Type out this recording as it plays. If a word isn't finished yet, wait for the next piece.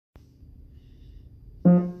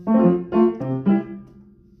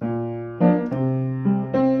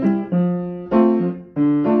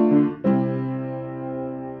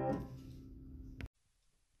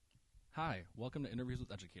welcome to Interviews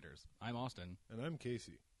with Educators. I'm Austin. And I'm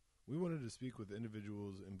Casey. We wanted to speak with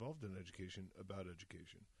individuals involved in education about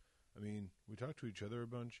education. I mean, we talk to each other a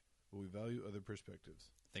bunch, but we value other perspectives.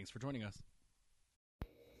 Thanks for joining us.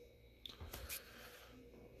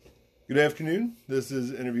 Good afternoon. This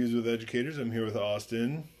is Interviews with Educators. I'm here with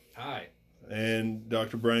Austin. Hi. And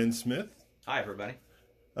Dr. Brian Smith. Hi, everybody.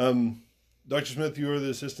 Dr. Smith, you are the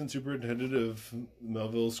Assistant Superintendent of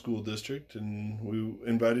Melville School District, and we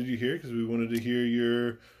invited you here because we wanted to hear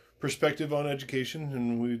your perspective on education,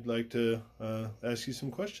 and we'd like to ask you some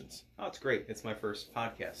questions. Oh, it's great. It's my first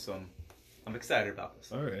podcast, so I'm excited about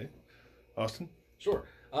this. All right. Austin? Sure.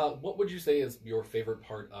 What would you say is your favorite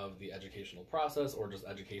part of the educational process or just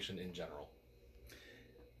education in general?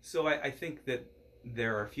 So I think that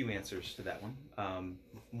there are a few answers to that one.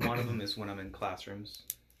 One of them is when I'm in classrooms.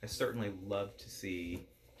 I certainly love to see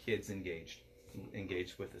kids engaged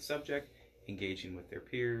with the subject, engaging with their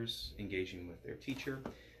peers, engaging with their teacher,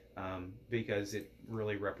 because it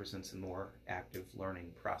really represents a more active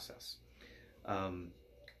learning process.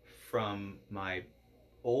 From my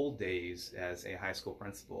old days as a high school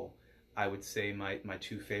principal, I would say my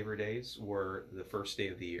two favorite days were the first day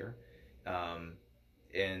of the year.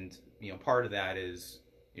 And, part of that is,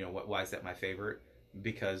 why is that my favorite?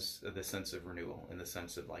 Because of the sense of renewal and the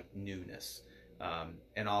sense of newness.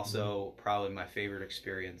 And also probably my favorite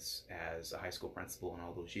experience as a high school principal in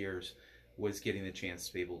all those years was getting the chance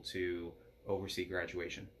to be able to oversee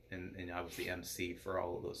graduation. And I was the MC for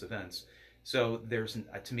all of those events. So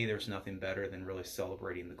to me, there's nothing better than really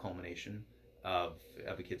celebrating the culmination of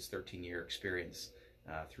a kid's 13-year experience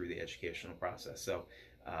through the educational process. So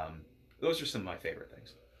those are some of my favorite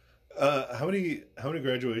things. How many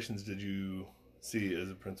graduations did you see as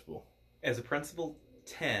a principal? As a principal,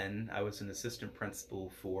 10. I was an assistant principal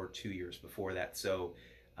for 2 years before that. So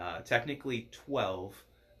technically 12.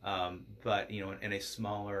 But, in a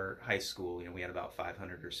smaller high school, we had about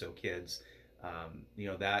 500 or so kids.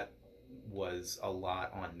 That was a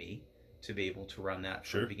lot on me to be able to run that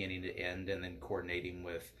from beginning to end, and then coordinating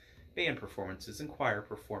with band performances and choir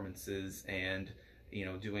performances and,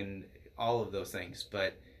 doing all of those things.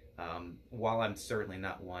 But while I'm certainly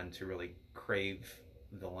not one to really crave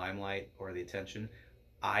the limelight or the attention,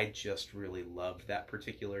 I just really loved that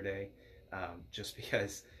particular day, just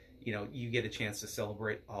because you get a chance to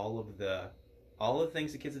celebrate all of the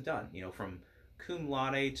things the kids have done, from cum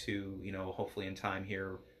laude to hopefully in time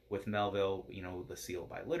here with Melville, the seal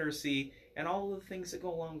by literacy and all of the things that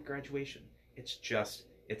go along with graduation.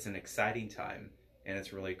 It's an exciting time, and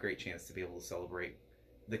it's really a great chance to be able to celebrate.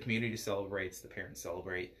 The community celebrates, the parents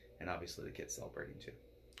celebrate, and obviously the kids celebrating too.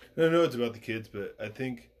 I know it's about the kids, but I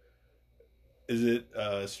think, is it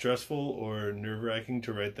stressful or nerve-wracking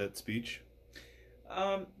to write that speech?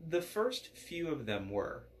 The first few of them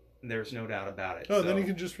were. There's no doubt about it. Oh, then you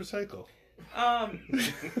can just recycle.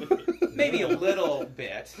 Maybe a little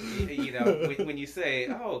bit. When you say,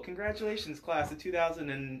 "Oh, congratulations, class of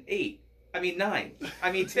 2008." I mean 9.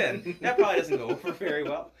 I mean 10. That probably doesn't go over very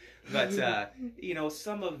well. But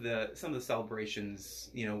some of the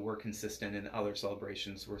celebrations, were consistent, and other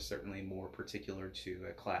celebrations were certainly more particular to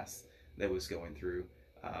a class that was going through.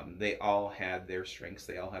 They all had their strengths,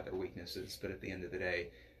 they all had their weaknesses, but at the end of the day,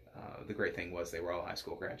 the great thing was they were all high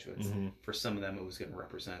school graduates. Mm-hmm. For some of them, it was going to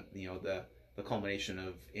represent, the culmination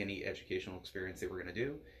of any educational experience they were going to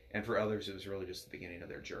do, and for others, it was really just the beginning of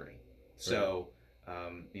their journey. So,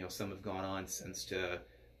 some have gone on since to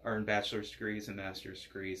earn bachelor's degrees and master's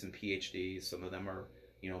degrees and PhDs. Some of them are,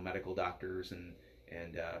 medical doctors, and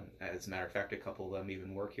as a matter of fact, a couple of them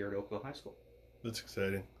even work here at Oakville High School. That's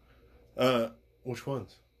exciting. Which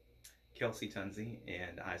ones? Kelsey Tunzi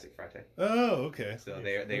and Isaac Frate. Oh, okay. So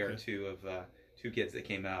they are two kids that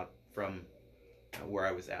came out from where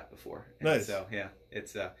I was at before. And nice. So yeah,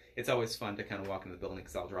 it's always fun to kind of walk into the building,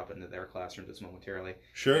 because I'll drop into their classroom just momentarily.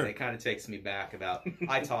 Sure. And it kind of takes me back about,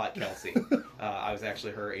 I taught Kelsey. I was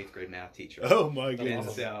actually her 8th grade math teacher. Oh my goodness.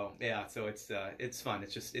 And so yeah, so it's fun.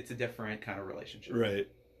 It's a different kind of relationship.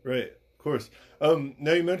 Right. Of course.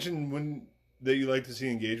 Now you mentioned that you like to see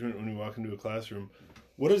engagement when you walk into a classroom.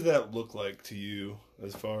 What does that look like to you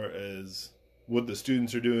as far as what the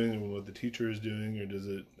students are doing and what the teacher is doing? Or does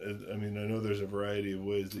it, I mean, I know there's a variety of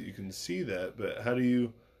ways that you can see that, but how do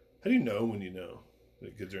you know when you know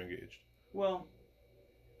that kids are engaged? Well,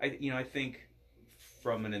 I think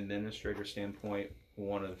from an administrator standpoint,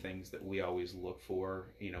 one of the things that we always look for,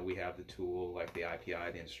 we have the tool like the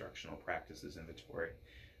IPI, the Instructional Practices Inventory,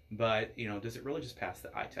 but, does it really just pass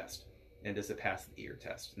the eye test? And does it pass the ear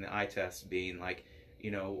test? And the eye test being like,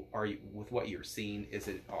 are you, with what you're seeing, is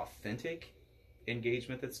it authentic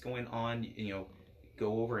engagement that's going on,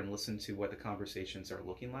 go over and listen to what the conversations are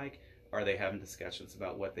looking like? Are they having discussions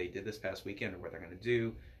about what they did this past weekend or what they're going to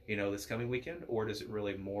do, this coming weekend? Or does it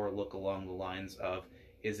really more look along the lines of,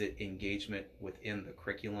 is it engagement within the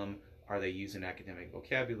curriculum? Are they using academic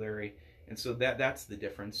vocabulary? And so that's the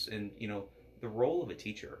difference. And, the role of a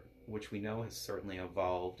teacher, which we know has certainly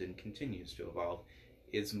evolved and continues to evolve,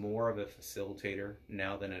 is more of a facilitator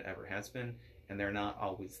now than it ever has been. And they're not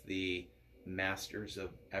always the masters of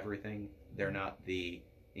everything. They're not the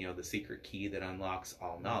secret key that unlocks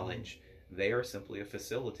all knowledge. They are simply a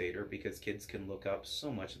facilitator because kids can look up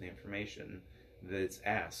so much of the information that's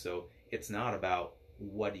asked. So it's not about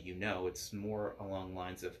what do you know, it's more along the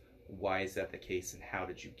lines of why is that the case and how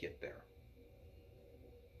did you get there?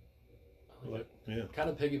 Yeah. Kind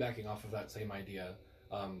of piggybacking off of that same idea,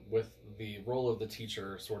 with the role of the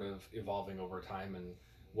teacher sort of evolving over time and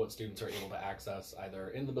what students are able to access either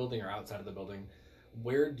in the building or outside of the building,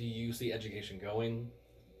 where do you see education going,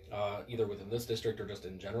 either within this district or just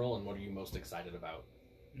in general, and what are you most excited about?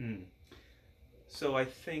 So I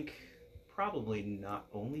think probably not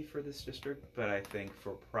only for this district, but I think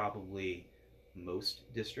for probably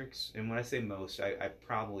most districts. And when I say most, I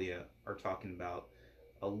probably are talking about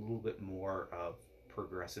a little bit more of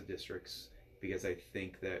progressive districts, because I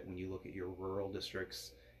think that when you look at your rural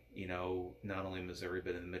districts, not only in Missouri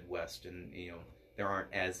but in the Midwest, and there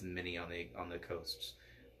aren't as many on the coasts,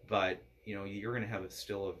 but you're going to have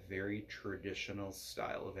still a very traditional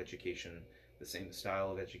style of education, the same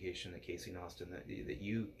style of education that Casey and Austin that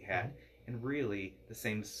you had, and really the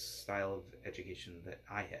same style of education that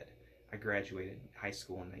I had. I graduated high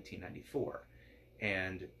school in 1994,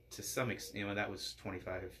 and to some extent, that was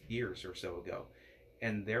 25 years or so ago,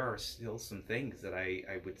 and there are still some things that I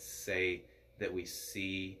would say that we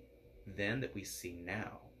see then that we see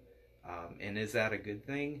now. And is that a good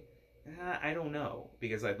thing? I don't know,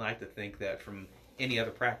 because I'd like to think that from any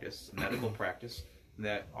other practice, medical practice,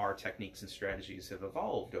 that our techniques and strategies have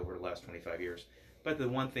evolved over the last 25 years. But the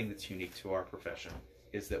one thing that's unique to our profession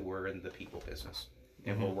is that we're in the people business,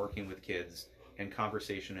 and we're working with kids, and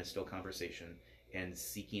conversation is still conversation, and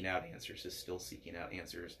seeking out answers is still seeking out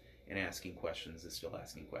answers, and asking questions is still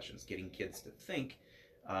asking questions. Getting kids to think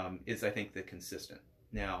is, I think, the consistent.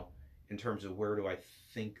 Now, in terms of where do I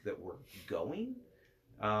think that we're going,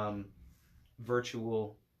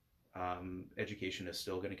 virtual education is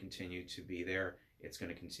still going to continue to be there. It's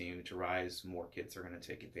going to continue to rise. More kids are going to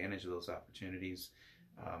take advantage of those opportunities.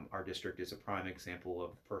 Our district is a prime example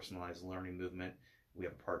of the personalized learning movement. We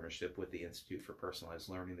have a partnership with the Institute for Personalized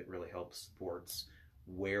Learning that really helps supports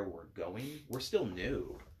where we're going. We're still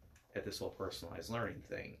new at this whole personalized learning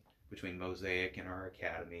thing, between Mosaic and our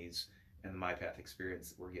academies and the MyPath experience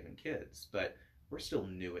that we're giving kids. But we're still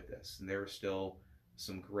new at this, and there are still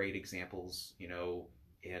some great examples,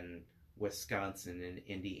 in Wisconsin and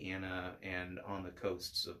Indiana and on the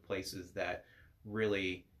coasts of places that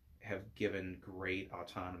really have given great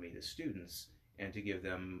autonomy to students and to give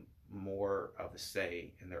them more of a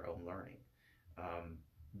say in their own learning.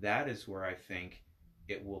 That is where I think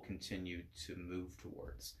it will continue to move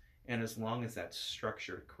towards. And as long as that's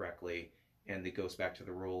structured correctly, and it goes back to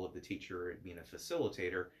the role of the teacher being a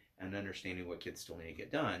facilitator and understanding what kids still need to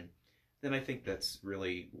get done, then I think that's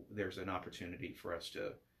really, there's an opportunity for us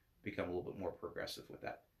to become a little bit more progressive with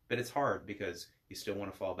that. But it's hard because you still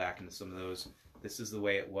want to fall back into some of those, this is the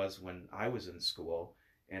way it was when I was in school,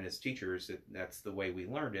 and as teachers, that's the way we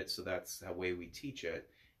learned it, so that's the way we teach it.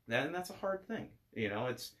 And that's a hard thing.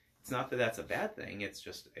 It's not that that's a bad thing, it's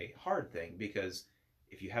just a hard thing, because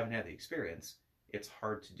if you haven't had the experience, it's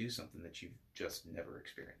hard to do something that you've just never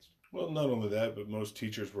experienced. Well, not only that, but most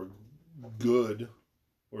teachers were good,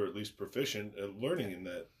 or at least proficient, at learning in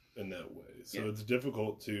that way. So it's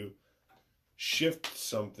difficult to shift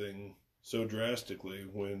something so drastically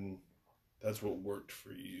when that's what worked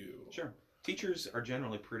for you. Sure. Teachers are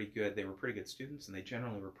generally pretty good. They were pretty good students, and they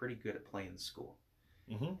generally were pretty good at playing school.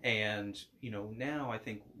 And, now I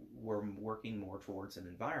think we're working more towards an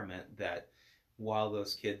environment that while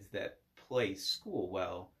those kids that play school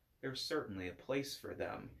well, there's certainly a place for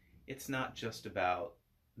them. It's not just about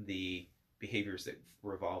the behaviors that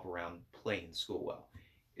revolve around playing school well.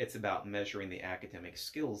 It's about measuring the academic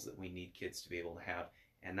skills that we need kids to be able to have,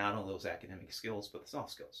 and not only those academic skills, but the soft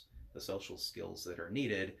skills, the social skills that are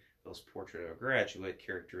needed, those portrait of a graduate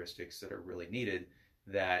characteristics that are really needed,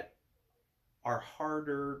 that are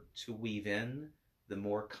harder to weave in the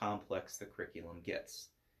more complex the curriculum gets.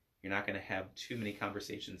 You're not going to have too many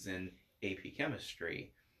conversations in AP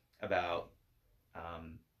chemistry about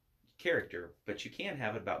character, but you can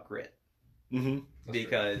have it about grit.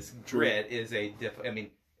 Because grit is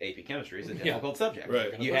AP Chemistry is a Yeah. difficult subject.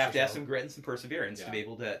 Right. You have to have some grit and some perseverance Yeah. to be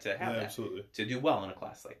able to have Yeah, that, absolutely. to do well in a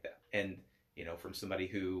class like that. And, from somebody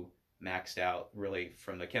who maxed out really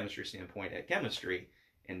from the chemistry standpoint at chemistry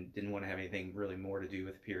and didn't want to have anything really more to do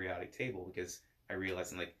with the periodic table, because I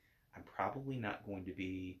realized I'm probably not going to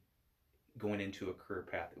be going into a career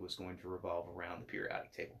path that was going to revolve around the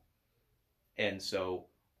periodic table. And so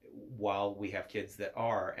while we have kids that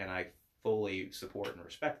are, and I fully support and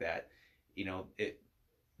respect that,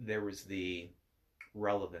 there was the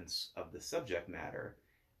relevance of the subject matter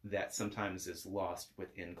that sometimes is lost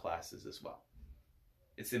within classes as well.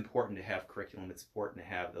 It's important to have curriculum, it's important to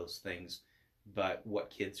have those things, but what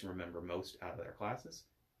kids remember most out of their classes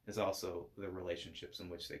is also the relationships in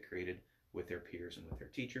which they created with their peers and with their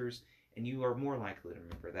teachers. And you are more likely to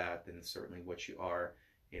remember that than certainly what you are,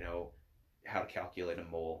 how to calculate a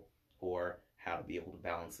mole or how to be able to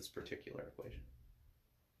balance this particular equation.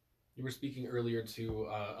 You were speaking earlier to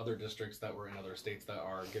other districts that were in other states that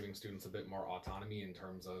are giving students a bit more autonomy in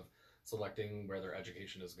terms of selecting where their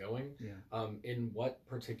education is going. Yeah. In what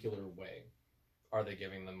particular way are they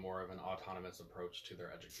giving them more of an autonomous approach to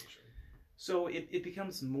their education? So it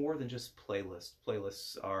becomes more than just playlists.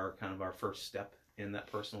 Playlists are kind of our first step in that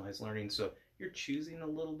personalized learning. So you're choosing a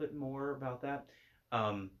little bit more about that.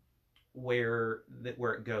 Where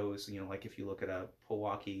it goes, like if you look at a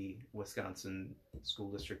Milwaukee, Wisconsin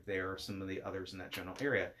school district there, or some of the others in that general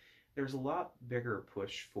area, there's a lot bigger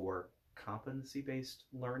push for competency-based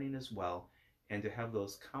learning as well, and to have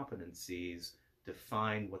those competencies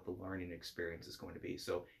define what the learning experience is going to be.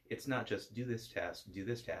 So it's not just do this task,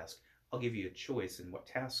 I'll give you a choice in what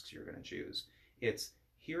tasks you're going to choose. It's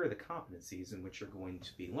here are the competencies in which you're going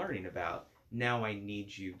to be learning about. Now I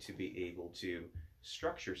need you to be able to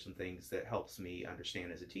structure some things that helps me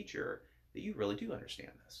understand as a teacher that you really do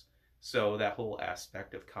understand this. So that whole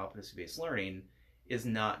aspect of competency-based learning is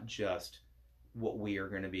not just what we are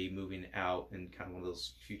going to be moving out and kind of one of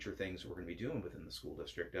those future things we're going to be doing within the school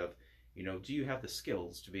district of, do you have the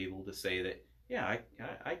skills to be able to say that, yeah,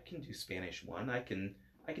 I can do Spanish 1, I can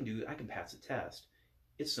pass a test.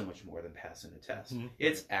 It's so much more than passing a test. Mm-hmm.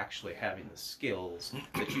 It's actually having the skills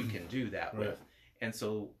that you can do that Right. with. And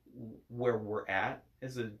so where we're at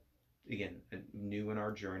as new in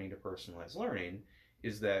our journey to personalized learning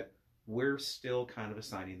is that we're still kind of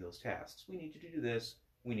assigning those tasks. We need you to do this.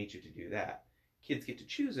 We need you to do that. Kids get to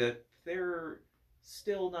choose it. They're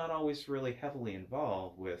still not always really heavily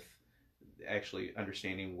involved with actually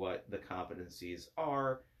understanding what the competencies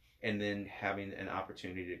are and then having an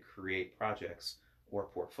opportunity to create projects or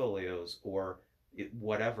portfolios or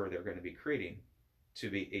whatever they're going to be creating to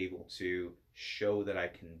be able to show that I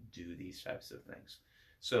can do these types of things.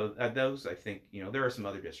 So those, I think, there are some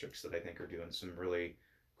other districts that I think are doing some really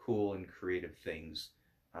cool and creative things.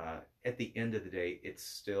 At the end of the day, it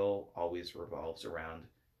still always revolves around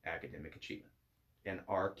academic achievement and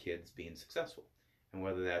our kids being successful. And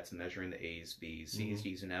whether that's measuring the A's, B's, C's,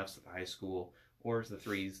 D's, and F's at the high school, or the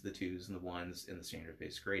 3s, the 2s, and the 1s in the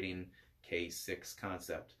standard-based grading K-6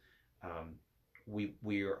 concept,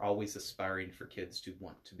 we are always aspiring for kids to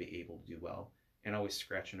want to be able to do well and always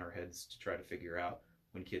scratching our heads to try to figure out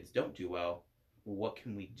when kids don't do well, what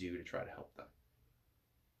can we do to try to help them?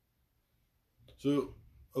 So,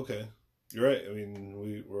 okay, you're right. I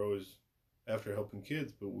mean, we're always after helping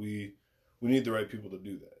kids, but we need the right people to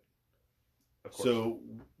do that. Of course. So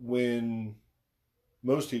when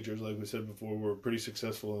most teachers, like we said before, were pretty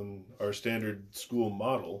successful in our standard school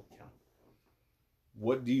model, Yeah.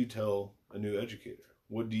 What do you tell a new educator?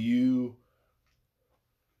 What do you...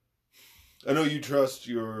 I know you trust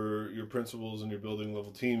your principals and your building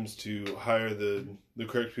level teams to hire the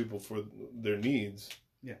correct people for their needs.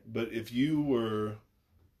 Yeah. But if you were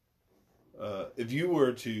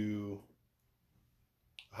to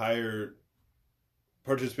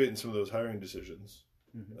participate in some of those hiring decisions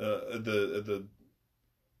at the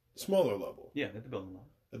smaller level, Yeah, at the building level.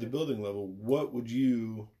 at the building level, what would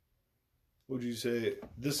you say?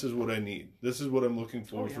 This is what I need. This is what I'm looking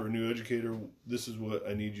for for a new educator. This is what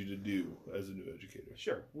I need you to do as a new educator.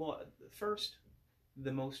 Sure. Well, first,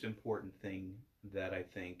 the most important thing that I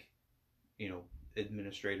think,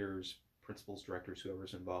 administrators, principals, directors,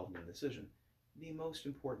 whoever's involved in the decision, the most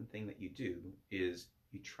important thing that you do is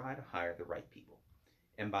you try to hire the right people.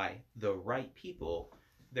 And by the right people,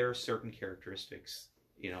 there are certain characteristics.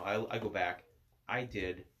 I go back, I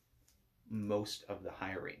did most of the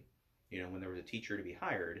hiring. When there was a teacher to be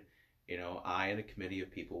hired, I and a committee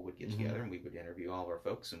of people would get together and we would interview all of our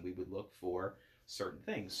folks and we would look for certain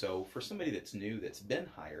things. So for somebody that's new, that's been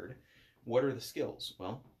hired, what are the skills?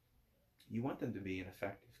 Well, you want them to be an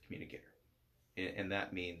effective communicator. And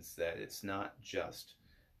that means that it's not just,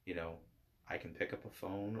 you know, I can pick up a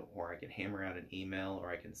phone, or I can hammer out an email, or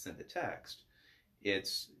I can send a text.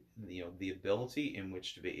 It's, you know, the ability in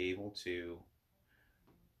which to be able to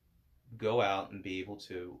go out and be able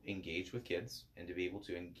to engage with kids and to be able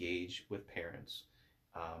to engage with parents,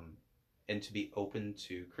 and to be open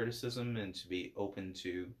to criticism and to be open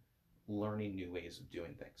to learning new ways of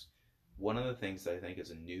doing things. One of the things that I think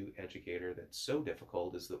as a new educator that's so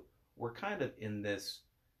difficult is that we're kind of in this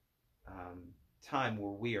time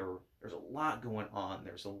where there's a lot going on,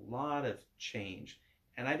 there's a lot of change,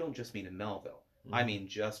 and I don't just mean in Melville. I mean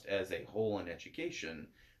just as a whole in education,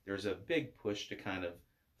 there's a big push to kind of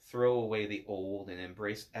throw away the old and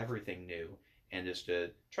embrace everything new, and just to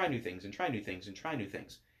try new things and try new things and try new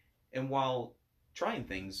things. And while trying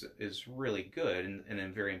things is really good and a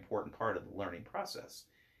very important part of the learning process,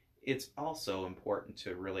 it's also important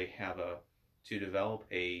to really to develop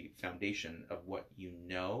a foundation of what you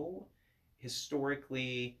know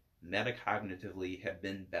historically, metacognitively have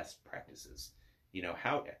been best practices. You know,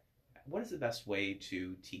 what is the best way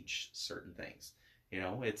to teach certain things? You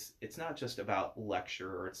know, it's not just about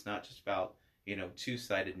lecture, or it's not just about, you know,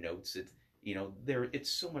 two-sided notes. It's, you know, it's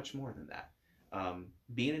so much more than that.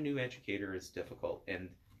 Being a new educator is difficult, and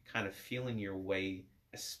kind of feeling your way,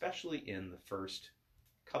 especially in the first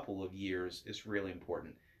couple of years, is really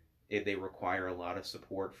important. They require a lot of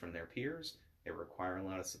support from their peers. They require a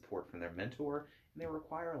lot of support from their mentor, and they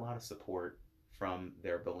require a lot of support from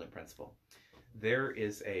their building principal. There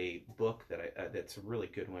is a book that's a really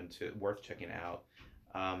good one, worth checking out.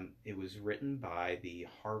 It was written by the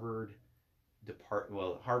Harvard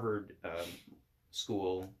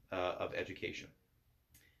School of Education,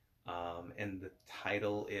 and the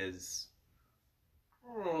title is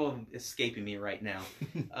escaping me right now.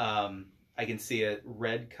 I can see it,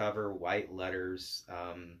 red cover, white letters.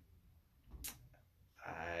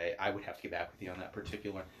 I would have to get back with you on that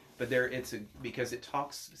particular, but because it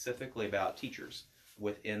talks specifically about teachers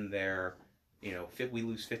within their, you know, we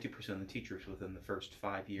lose 50% of the teachers within the first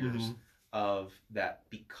 5 years of that,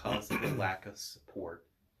 because of the lack of support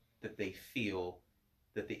that they feel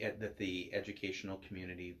that the educational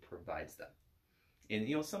community provides them. And,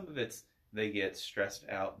 you know, some of it's, they get stressed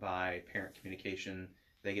out by parent communication,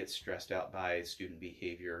 they get stressed out by student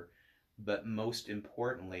behavior, but most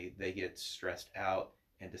importantly, they get stressed out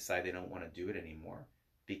and decide they don't want to do it anymore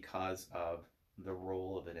because of the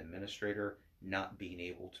role of an administrator not being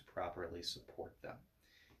able to properly support them.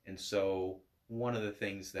 And so one of the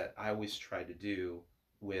things that I always try to do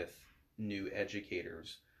with new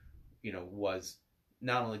educators, you know, was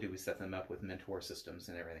not only do we set them up with mentor systems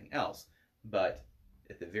and everything else, but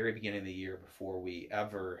at the very beginning of the year, before we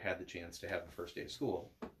ever had the chance to have the first day of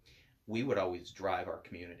school, we would always drive our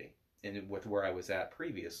community. And with where I was at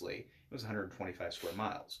previously, it was 125 square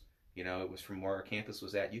miles. You know, it was from where our campus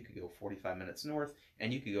was at. You could go 45 minutes north,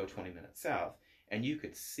 and you could go 20 minutes south, and you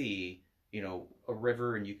could see, you know, a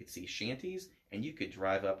river, and you could see shanties, and you could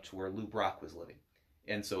drive up to where Lou Brock was living.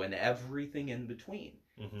 And so, and everything in between.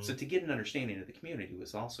 So to get an understanding of the community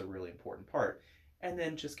was also a really important part. And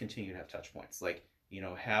then just continue to have touch points, like, you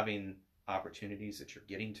know, having opportunities that you're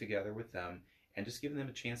getting together with them and just giving them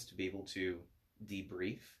a chance to be able to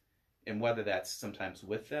debrief. And whether that's sometimes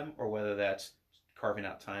with them, or whether that's carving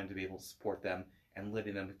out time to be able to support them and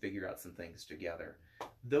letting them figure out some things together.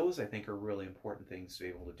 Those, I think, are really important things to be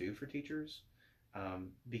able to do for teachers,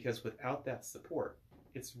 because without that support,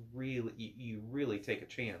 it's really, you really take a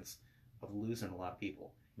chance of losing a lot of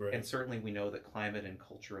people. Right. And certainly we know that climate and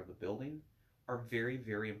culture of a building are very,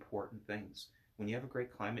 very important things. When you have a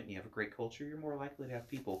great climate and you have a great culture, you're more likely to have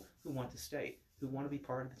people who want to stay, who want to be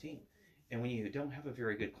part of the team. And when you don't have a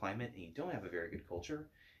very good climate and you don't have a very good culture,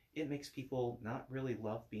 it makes people not really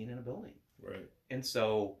love being in a building. Right. And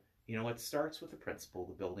so, you know, it starts with the principal,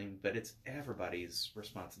 the building, but it's everybody's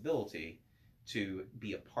responsibility to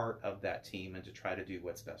be a part of that team and to try to do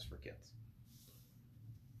what's best for kids.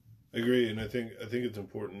 I agree, and I think it's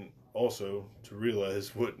important also to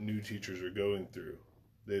realize what new teachers are going through.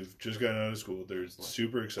 They've just gotten out of school. They're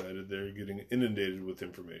super excited. They're getting inundated with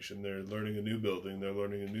information. They're learning a new building. They're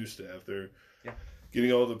learning a new staff. They're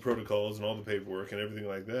getting all the protocols and all the paperwork and everything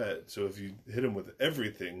like that. So if you hit them with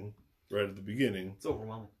everything right at the beginning, it's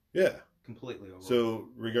overwhelming. Yeah. Completely overwhelming. So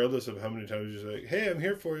regardless of how many times you say, hey, I'm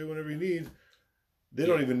here for you whenever you need, they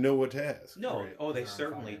don't even know what to ask. No. Right. Oh, they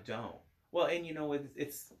certainly don't. Well, and you know,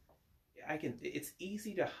 it's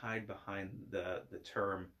easy to hide behind the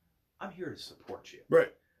term, I'm here to support you.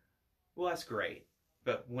 Right. Well, that's great.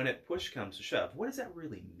 But when push comes to shove, what does that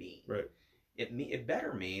really mean? Right. It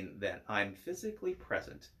better mean that I'm physically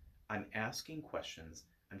present, I'm asking questions,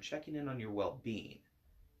 I'm checking in on your well-being,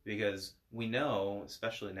 because we know,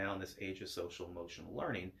 especially now in this age of social emotional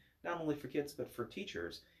learning, not only for kids but for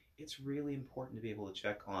teachers, it's really important to be able to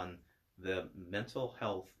check on the mental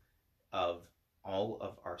health of all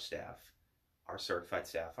of our staff, our certified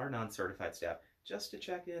staff, our non-certified staff, just to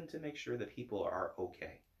check in to make sure that people are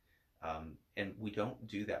okay. And we don't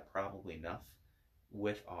do that probably enough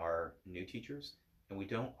with our new teachers, and we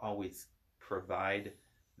don't always provide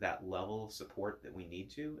that level of support that we need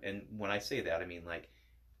to. And when I say that, I mean like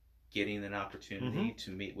getting an opportunity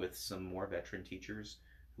to meet with some more veteran teachers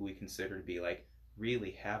who we consider to be like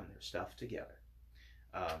really having their stuff together,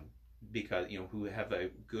 because who have a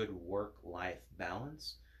good work-life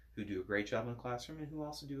balance, who do a great job in the classroom, and who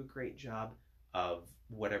also do a great job of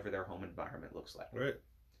whatever their home environment looks like. Right.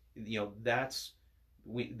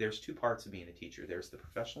 There's two parts of being a teacher. There's the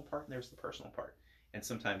professional part and there's the personal part. And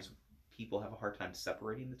sometimes people have a hard time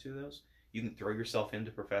separating the two of those. You can throw yourself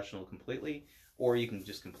into professional completely, or you can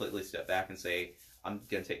just completely step back and say, I'm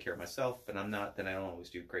going to take care of myself, but I don't always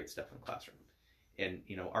do great stuff in the classroom. And,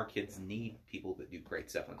 our kids need people that do great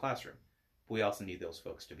stuff in the classroom. But we also need those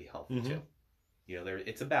folks to be healthy too.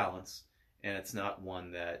 It's a balance, and it's not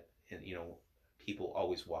one that, people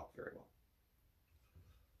always walk very well.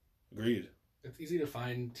 Agreed. It's easy to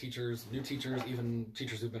find teachers, new teachers, even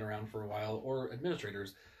teachers who've been around for a while, or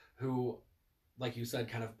administrators who, like you said,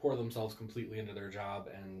 kind of pour themselves completely into their job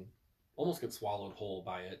and almost get swallowed whole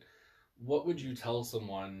by it. What would you tell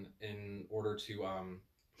someone in order to,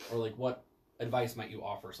 or like what advice might you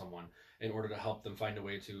offer someone in order to help them find a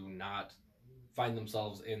way to not find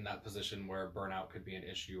themselves in that position where burnout could be an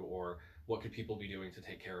issue, or what could people be doing to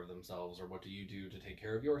take care of themselves, or what do you do to take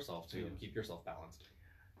care of yourself to keep yourself balanced?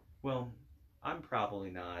 Well, I'm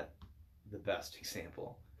probably not the best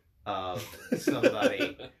example of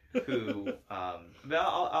somebody who,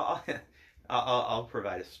 but I'll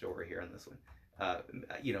provide a story here on this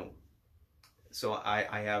one. So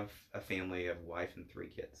I have a family of wife and 3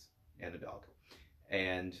 kids and a dog,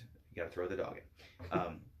 and you got to throw the dog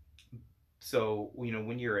in. So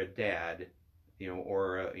when you're a dad,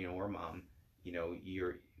 or a mom,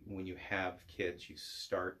 when you have kids, you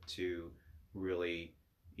start to really,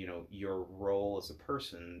 your role as a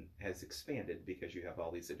person has expanded because you have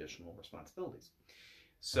all these additional responsibilities.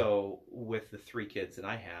 So with the 3 kids that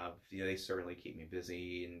I have, they certainly keep me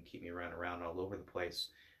busy and keep me around all over the place.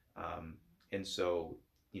 And so,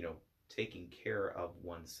 taking care of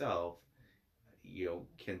oneself,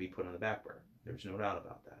 can be put on the back burner. There's no doubt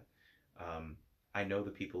about that. I know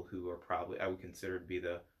the people who are probably, I would consider to be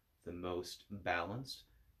the most balanced,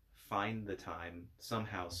 find the time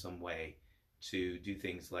somehow, some way to do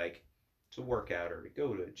things like to work out or to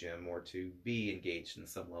go to a gym or to be engaged in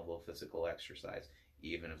some level of physical exercise,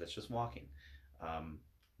 even if it's just walking.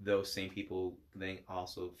 Those same people then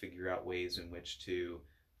also figure out ways in which to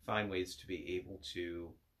find ways to be able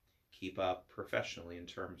to keep up professionally in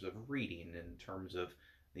terms of reading, in terms of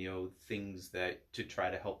things that to try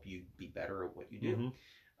to help you be better at what you do.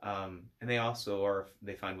 And they also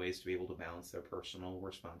they find ways to be able to balance their personal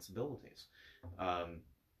responsibilities.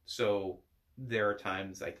 So there are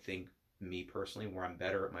times, I think, me personally, where I'm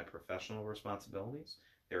better at my professional responsibilities.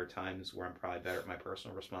 There are times where I'm probably better at my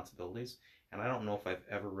personal responsibilities. And I don't know if I've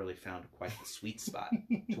ever really found quite the sweet spot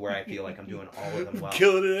to where I feel like I'm doing all of them well.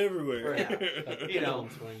 Killing it everywhere. Yeah.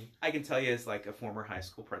 I can tell you as like a former high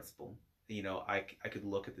school principal, I could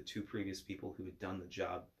look at the 2 previous people who had done the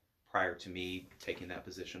job prior to me taking that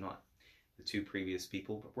position on. The 2 previous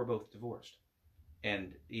people were both divorced.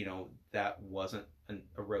 And, that wasn't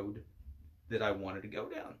a road that I wanted to go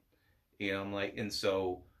down. I'm like, and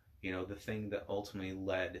so, the thing that ultimately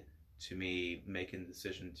led to me making the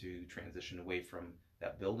decision to transition away from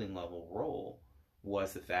that building level role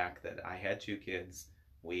was the fact that I had 2 kids.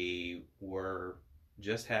 We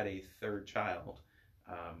just had a 3rd child.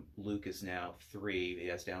 Luke is now 3. He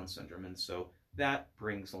has Down syndrome. And so that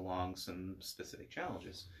brings along some specific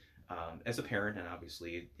challenges as a parent, and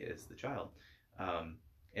obviously as the child.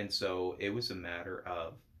 And so it was a matter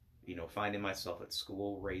of, finding myself at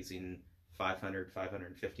school raising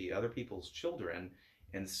 550 other people's children,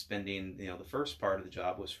 and spending, the first part of the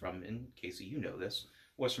job was from, in Casey, this,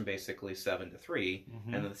 was from basically 7 to 3.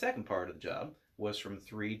 And then the second part of the job was from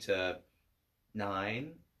 3 to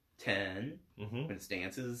 9, 10, when it's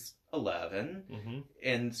dances, 11.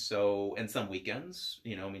 And so, and some weekends,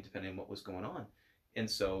 depending on what was going on. And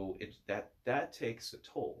so that takes a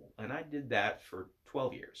toll. And I did that for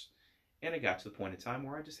 12 years. And it got to the point in time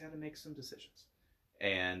where I just had to make some decisions.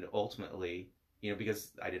 And ultimately,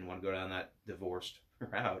 because I didn't want to go down that divorced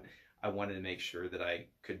route, I wanted to make sure that I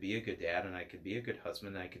could be a good dad, and I could be a good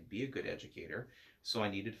husband, and I could be a good educator. So I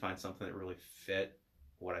needed to find something that really fit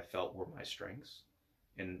what I felt were my strengths.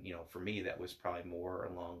 And, for me, that was probably more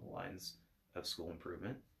along the lines of school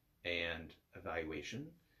improvement and evaluation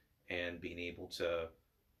and being able to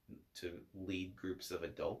lead groups of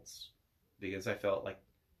adults, because I felt like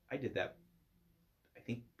I did that, I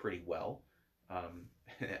think, pretty well.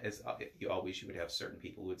 As you would have certain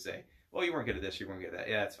people who would say, well, you weren't good at this, you weren't good at that.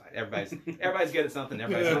 Yeah, that's fine. Everybody's good at something.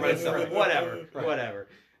 Everybody's something. Whatever.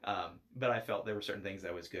 But I felt there were certain things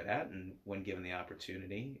I was good at, and when given the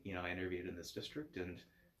opportunity, I interviewed in this district and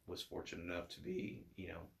was fortunate enough to be,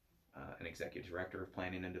 an executive director of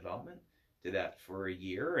planning and development. Did that for a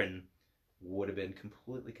year and would have been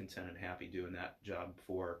completely content and happy doing that job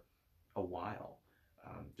for a while.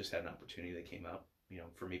 Just had an opportunity that came up,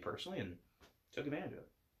 for me personally, and took advantage of it.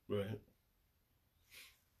 Right.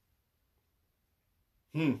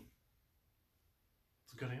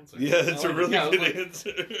 It's a good answer. Yeah, it's a really good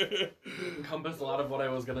answer. Encompassed a lot of what I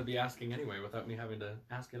was going to be asking anyway, without me having to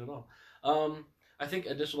ask it at all. I think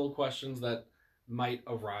additional questions that might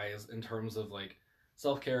arise in terms of like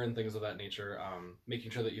self-care and things of that nature,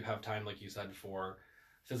 making sure that you have time, like you said, for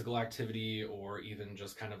physical activity, or even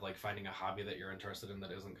just kind of like finding a hobby that you're interested in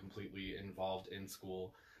that isn't completely involved in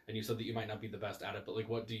school. And you said that you might not be the best at it, but like,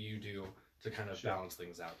 what do you do to kind of balance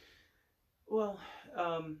things out? Well,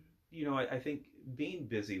 I think being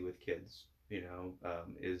busy with kids, can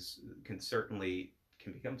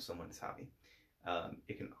become someone's hobby.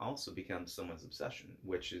 It can also become someone's obsession,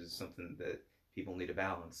 which is something that people need to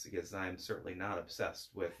balance, because I'm certainly not obsessed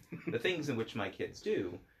with the things in which my kids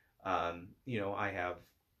do. I have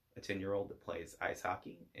a 10-year-old that plays ice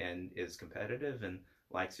hockey and is competitive and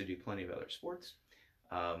likes to do plenty of other sports.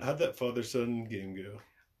 How'd that father-son game go?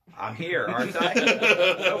 I'm here, aren't I?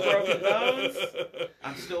 No broken bones.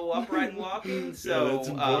 I'm still upright and walking. So that's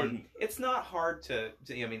important. It's not hard I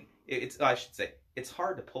should say, it's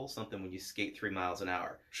hard to pull something when you skate 3 miles an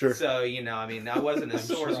hour. Sure. So, I wasn't as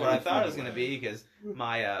sore as what I thought it was going to be, because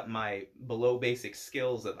my below basic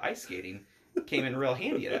skills of ice skating came in real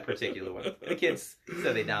handy at that particular one. The kids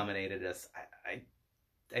said they dominated us.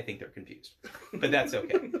 I think they're confused, but that's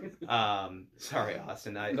okay. Sorry,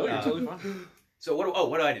 Austin. No, you're totally fine. So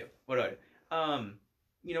what do I do?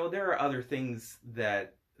 There are other things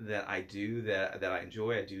that I do that I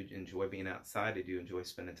enjoy. I do enjoy being outside. I do enjoy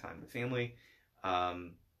spending time with family.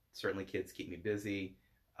 Certainly kids keep me busy.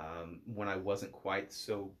 When I wasn't quite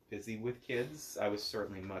so busy with kids, I was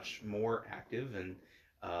certainly much more active, and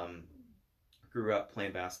grew up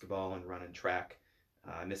playing basketball and running track.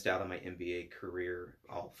 I missed out on my NBA career,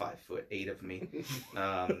 all 5'8" of me.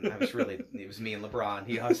 It was me and LeBron.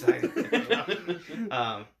 He outside.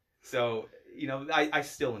 So, I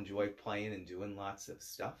still enjoy playing and doing lots of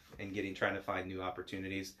stuff and trying to find new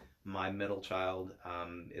opportunities. My middle child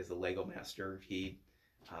is a Lego master. He's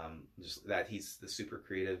the super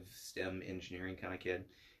creative STEM engineering kind of kid.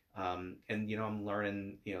 And, I'm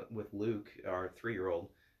learning, with Luke, our 3-year-old,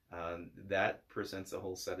 that presents a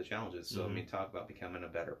whole set of challenges. So, talk about becoming a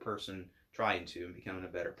better person, and becoming a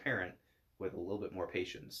better parent with a little bit more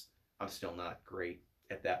patience. I'm still not great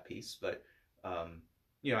at that piece, but,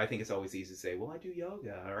 I think it's always easy to say, well, I do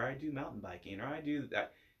yoga, or I do mountain biking, or I do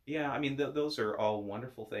that. Yeah, those are all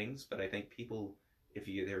wonderful things, but I think people,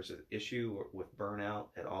 there's an issue with burnout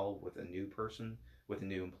at all with a new person, with a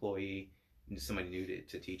new employee, somebody new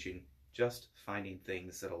to teaching, just finding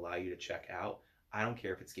things that allow you to check out. I don't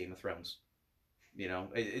care if it's Game of Thrones.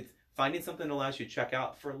 It's finding something that allows you to check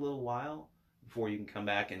out for a little while before you can come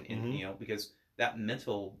back and because that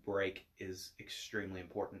mental break is extremely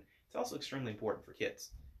important. It's also extremely important for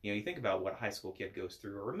kids. You think about what a high school kid goes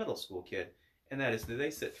through, or a middle school kid, and that is that they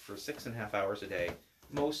sit for 6.5 hours a day,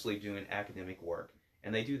 mostly doing academic work,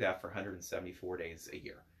 and they do that for 174 days a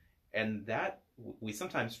year. And that we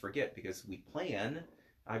sometimes forget, because we plan,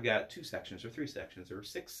 I've got 2 sections or 3 sections or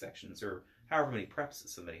 6 sections or however many preps that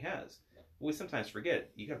somebody has. We sometimes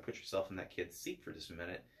forget, you got to put yourself in that kid's seat for just a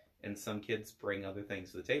minute. And some kids bring other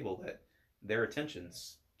things to the table that their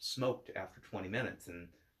attention's smoked after 20 minutes. And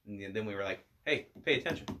then we were like, hey, pay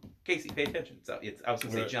attention. Casey, pay attention. So I was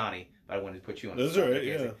going to say Johnny, but I wanted to put you on the spot. That's right,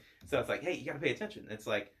 yeah. So it's like, hey, you got to pay attention. It's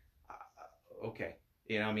like, okay.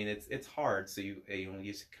 It's hard. So you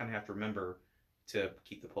just kind of have to remember to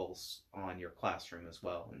keep the pulse on your classroom as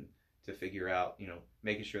well, and to figure out,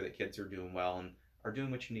 making sure that kids are doing well and are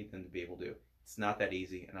doing what you need them to be able to do. It's not that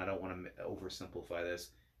easy, and I don't want to oversimplify this.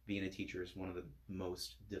 Being a teacher is one of the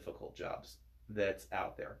most difficult jobs that's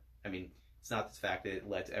out there. It's not the fact that it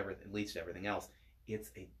leads to everything else.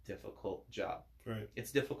 It's a difficult job. Right.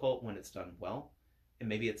 It's difficult when it's done well, and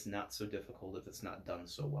maybe it's not so difficult if it's not done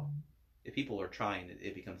so well. If people are trying,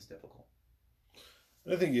 it becomes difficult.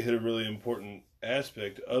 I think you hit a really important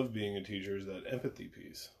aspect of being a teacher is that empathy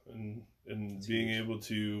piece, and being able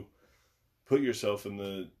to put yourself in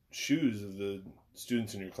the shoes of the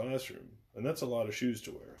students in your classroom, and that's a lot of shoes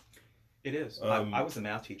to wear. It is. I was a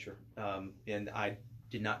math teacher, and I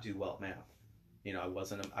did not do well at math. You know, I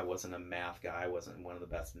wasn't a math guy. I wasn't one of the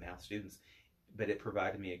best math students, but it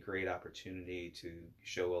provided me a great opportunity to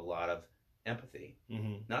show a lot of empathy,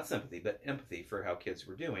 not sympathy, but empathy for how kids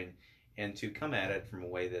were doing, and to come at it from a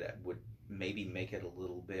way that would maybe make it a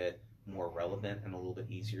little bit more relevant and a little bit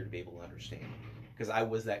easier to be able to understand. Because I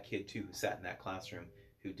was that kid too who sat in that classroom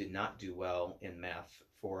who did not do well in math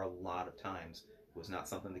for a lot of times. It was not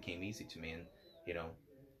something that came easy to me, and you know,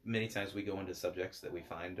 many times we go into subjects that we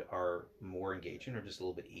find are more engaging or just a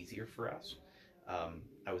little bit easier for us.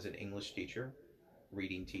 I was an English teacher,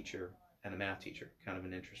 reading teacher, and a math teacher. Kind of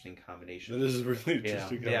an interesting combination. That is a really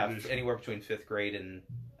interesting combination. Yeah, anywhere between 5th grade and,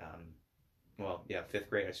 5th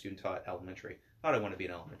grade I student taught elementary. Thought I wanted to be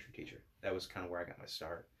an elementary teacher. That was kind of where I got my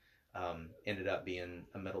start. Ended up being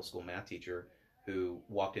a middle school math teacher who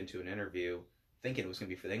walked into an interview thinking it was going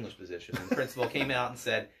to be for the English position. And the principal came out and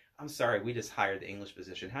said, "I'm sorry, we just hired the English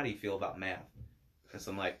position. How do you feel about math?" And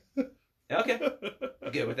so I'm like, okay,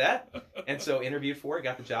 I'm good with that. And so interviewed for it,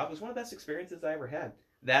 got the job. It was one of the best experiences I ever had.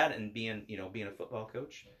 That and being a football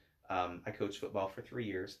coach. I coached football for 3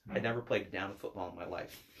 years. I never played a down of football in my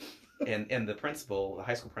life. And the principal, the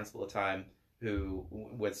high school principal at the time, who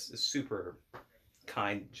was a super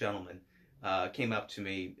kind gentleman, came up to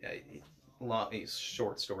me.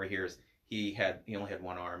 Short story here is he only had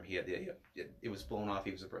one arm. It was blown off.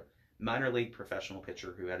 He was a minor league professional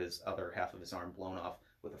pitcher who had his other half of his arm blown off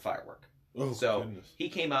with a firework. Oh, so goodness. He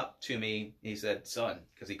came up to me. He said, "Son,"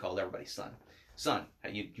 because he called everybody son. "Son,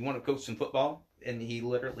 you want to coach some football?" And he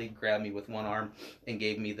literally grabbed me with one arm and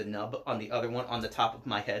gave me the nub on the other one on the top of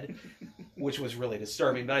my head, which was really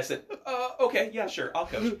disturbing. But I said, "Okay, yeah, sure, I'll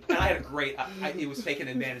coach." And I had a great. It was taking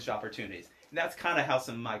advantage of opportunities. And that's kind of how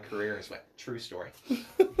some of my careers went. True story.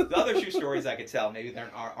 The other true stories I could tell, maybe they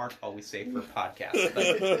aren't always safe for podcasts.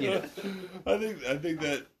 But, you know. I think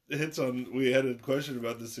that hits on. We had a question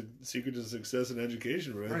about the secret to success in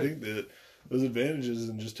education, right? I think that those advantages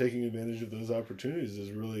and just taking advantage of those opportunities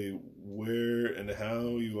is really where and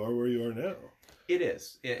how you are where you are now. It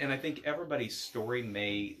is, and I think everybody's story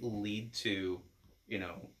may lead to,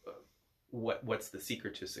 what's the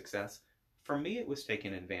secret to success. For me, it was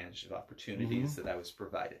taking advantage of opportunities that I was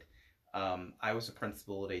provided. I was a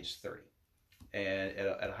principal at age 30 and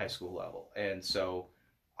at a high school level. And so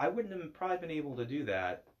I wouldn't have probably been able to do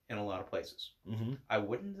that in a lot of places. I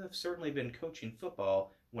wouldn't have certainly been coaching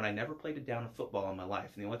football when I never played a down of football in my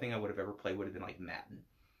life. And the only thing I would have ever played would have been like Madden,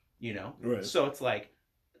 Right. So it's like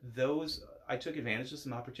I took advantage of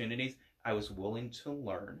some opportunities. I was willing to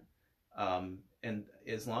learn. And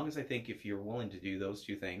as long as I think if you're willing to do those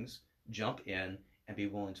two things, jump in and be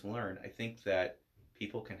willing to learn, I think that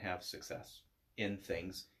people can have success in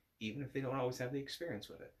things, even if they don't always have the experience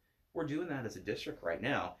with it. We're doing that as a district right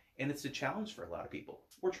now, and it's a challenge for a lot of people.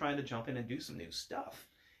 We're trying to jump in and do some new stuff,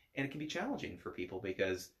 and it can be challenging for people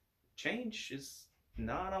because change is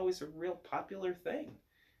not always a real popular thing.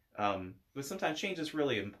 But sometimes change is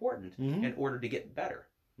really important in order to get better.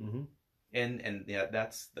 And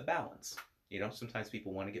that's the balance. Sometimes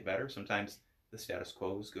people want to get better. Sometimes the status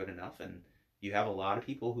quo is good enough, and you have a lot of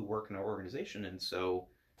people who work in our organization, and so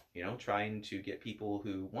trying to get people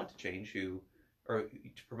who want to change, or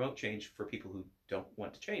to promote change for people who don't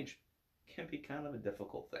want to change, can be kind of a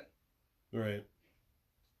difficult thing. Right.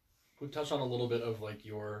 We've touched on a little bit of like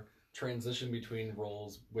your transition between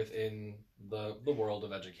roles within the world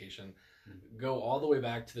of education. Go all the way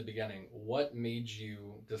back to the beginning. What made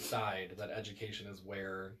you decide that education is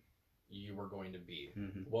where you were going to be?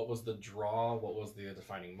 What was the draw? What was the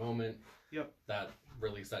defining moment that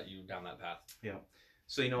really set you down that path? Yeah.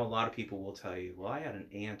 So, a lot of people will tell you, well, I had an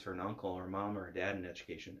aunt or an uncle or a mom or a dad in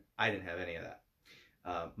education. I didn't have any of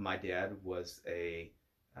that. My dad was a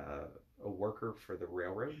worker for the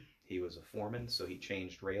railroad. He was a foreman, so he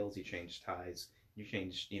changed rails, he changed ties, he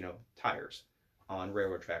changed, tires on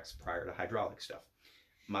railroad tracks prior to hydraulic stuff.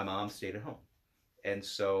 My mom stayed at home. And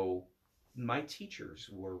so my teachers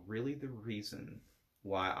were really the reason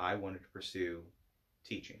why I wanted to pursue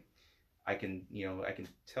teaching. I can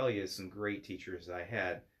tell you some great teachers I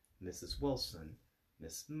had. Mrs. Wilson,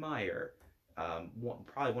 Miss Meyer.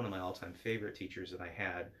 Probably one of my all-time favorite teachers that I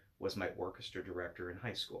had was my orchestra director in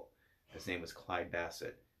high school. His name was Clyde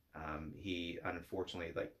Bassett. He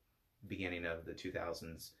unfortunately, beginning of the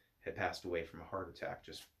 2000s, had passed away from a heart attack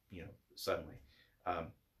just suddenly.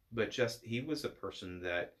 But he was a person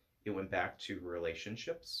that it went back to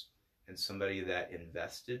relationships and somebody that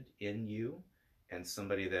invested in you and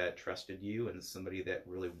somebody that trusted you and somebody that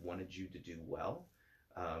really wanted you to do well,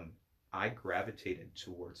 I gravitated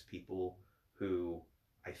towards people who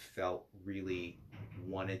I felt really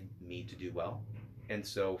wanted me to do well. And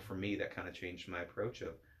so for me, that kind of changed my approach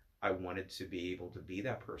of I wanted to be able to be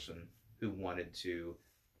that person who wanted to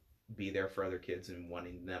be there for other kids and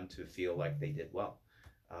wanting them to feel like they did well.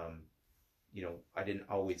 I didn't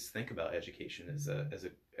always think about education as a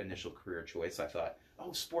initial career choice. I thought,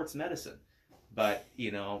 oh, sports medicine. But,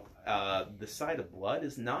 the sight of blood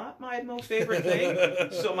is not my most favorite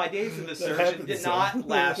thing. So my days of a surgeon did not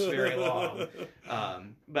last very long.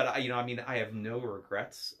 But I have no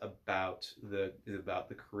regrets about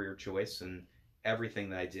the career choice and everything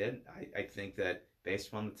that I did. I think that based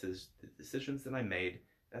upon the decisions that I made,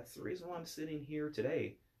 that's the reason why I'm sitting here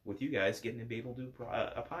today with you guys, getting to be able to do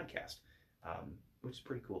a podcast. Which is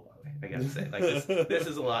pretty cool, by the way. I gotta say, like this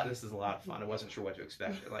is a lot. This is a lot of fun. I wasn't sure what to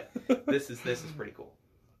expect. Like this is pretty cool.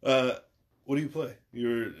 What do you play?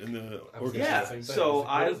 You're in the orchestra. Yeah. So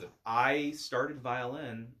I started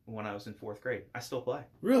violin when I was in 4th grade. I still play.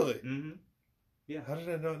 Really? Mm-hmm. Yeah. How did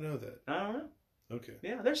I not know that? I don't know. Okay.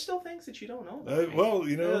 Yeah, there's still things that you don't know about me.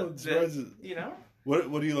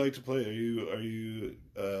 What do you like to play? Are you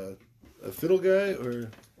a fiddle guy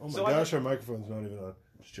or? Oh my gosh, our microphone's not even on.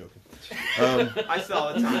 Just joking. I still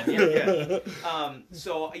all the time. Yeah.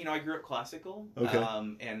 So I grew up classical. Okay.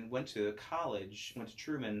 And went to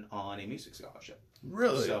Truman on a music scholarship.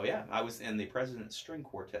 Really? So yeah, I was in the President's String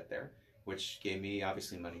Quartet there, which gave me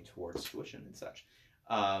obviously money towards tuition and such.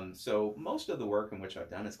 So most of the work in which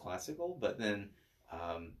I've done is classical, but then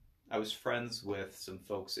I was friends with some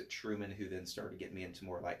folks at Truman who then started getting me into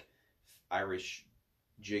more like Irish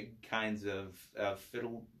jig kinds of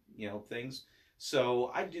fiddle, things. So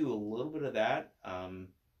I do a little bit of that,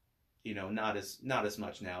 not as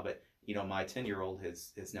much now, but my 10-year-old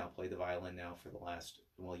has now played the violin now for the last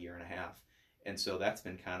year and a half, and so that's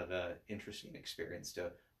been kind of a interesting experience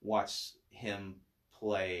to watch him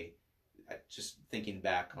play. Just thinking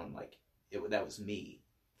back on that was me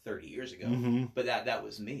 30 years ago, mm-hmm. but that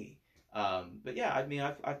was me. But yeah,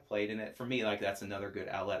 I've played in it. For me, that's another good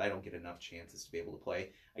outlet. I don't get enough chances to be able to play.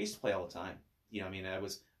 I used to play all the time.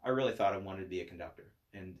 I really thought I wanted to be a conductor,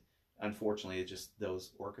 and unfortunately, just those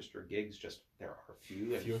orchestra gigs, there are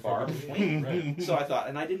few and far between. Right. So I thought,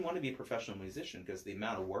 and I didn't want to be a professional musician because the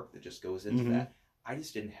amount of work that just goes into mm-hmm. that, I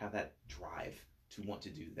just didn't have that drive to want to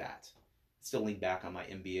do that. Still lean back on my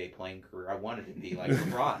NBA playing career. I wanted to be like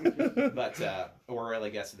LeBron, but or I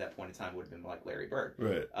guess at that point in time would have been like Larry Bird.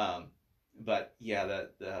 Right. But yeah,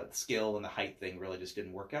 the skill and the height thing really just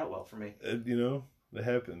didn't work out well for me. That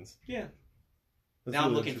happens. Yeah. That's now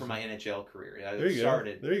I'm really looking for my NHL career. There you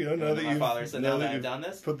started. Go. There you go. Now that my father said, now that I've done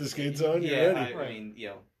this, put the skates on. Yeah, you're ready. I mean,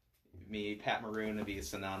 me, Pat Maroon, to be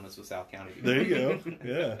synonymous with South County. There you go.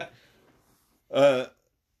 Yeah.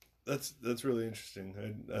 That's really interesting.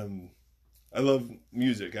 I love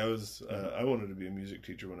music. I wanted to be a music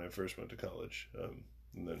teacher when I first went to college,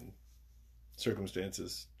 and then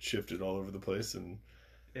circumstances shifted all over the place, and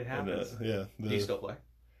it happens. Do you still play?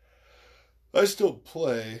 I still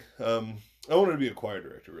play. I wanted to be a choir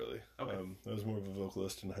director, really. Okay. I was more of a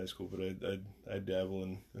vocalist in high school, but I dabble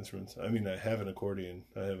in instruments. I mean, I have an accordion.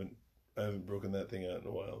 I haven't broken that thing out in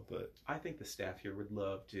a while, but I think the staff here would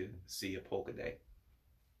love to see a polka day.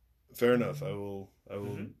 Fair enough. I will.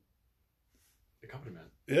 Mm-hmm. Accompaniment.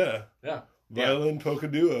 Yeah. Yeah. Violin polka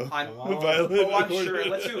duo. I'm accordion. sure.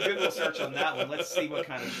 Let's do a Google search on that one. Let's see what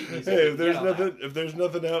kind of sheet music. Hey, if there's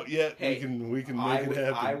nothing out yet, we can make it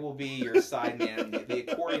happen. I will be your side man. The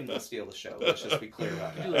accordion will steal the show. Let's just be clear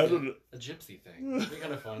about that. A gypsy thing. It'd be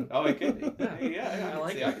kind of fun. Oh, it could be. Yeah,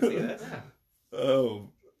 I can see that. Yeah. Oh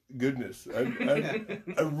goodness, I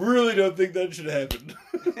really don't think that should happen.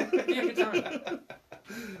 Yeah, good time.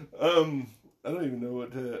 I don't even know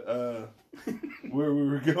what to where we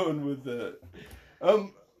were going with that.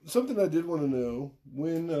 Something I did want to know,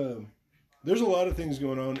 when there's a lot of things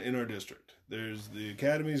going on in our district. There's the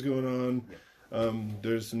academies going on.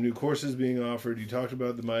 There's some new courses being offered. You talked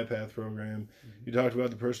about the MyPath program. Mm-hmm. You talked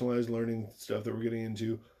about the personalized learning stuff that we're getting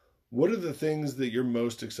into. What are the things that you're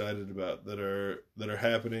most excited about that are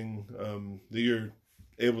happening that you're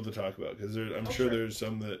able to talk about? Because I'm sure there's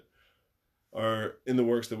some that are in the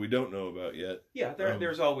works that we don't know about yet. Yeah,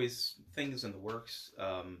 there's always things in the works,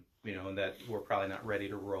 and that we're probably not ready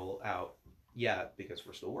to roll out yet because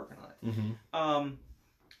we're still working on it.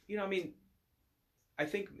 Mm-hmm. I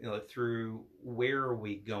think through where are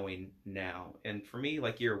we going now, and for me,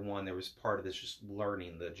 like year one, there was part of this just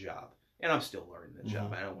learning the job, and I'm still learning the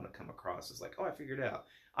job. I don't want to come across as like, oh, I figured it out.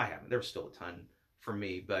 I haven't. There's still a ton for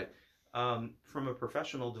me, but From a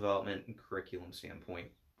professional development and curriculum standpoint,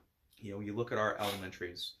 you look at our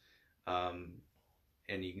elementaries, and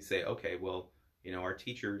you can say, okay, well, our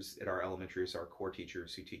teachers at our elementaries, our core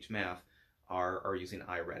teachers who teach math, are using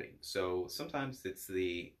iReady. So sometimes it's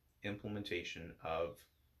the implementation of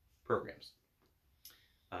programs.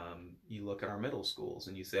 You look at our middle schools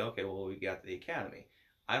and you say, okay, well, we got the academy.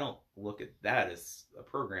 I don't look at that as a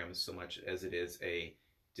program so much as it is a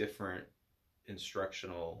different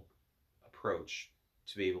instructional approach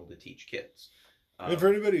to be able to teach kids. And for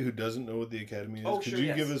anybody who doesn't know what the Academy is, could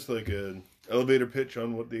you give us like an elevator pitch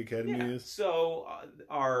on what the Academy is? So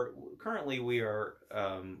currently we're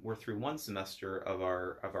through one semester of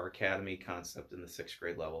our Academy concept in the 6th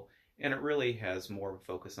grade level, and it really has more of a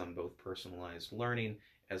focus on both personalized learning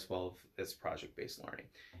as well as project-based learning.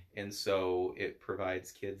 And so it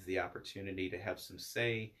provides kids the opportunity to have some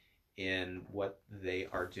say in what they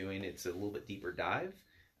are doing. It's a little bit deeper dive.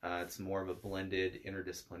 It's more of a blended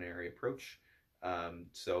interdisciplinary approach.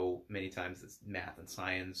 So many times it's math and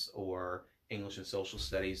science or English and social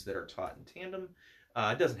studies that are taught in tandem.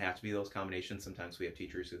 It doesn't have to be those combinations. Sometimes we have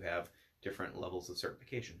teachers who have different levels of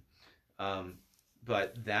certification.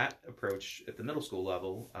 But that approach at the middle school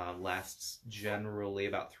level lasts generally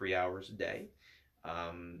about 3 hours a day.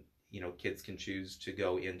 Kids can choose to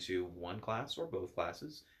go into one class or both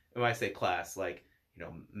classes. And when I say class, like,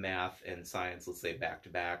 math and science, let's say back to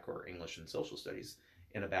back, or English and social studies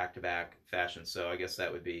in a back-to-back fashion. So I guess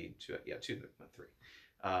that would be three,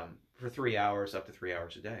 for 3 hours, up to 3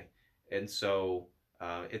 hours a day. And so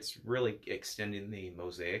it's really extending the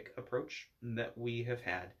Mosaic approach that we have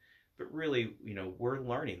had. But really, we're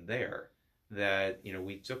learning there that,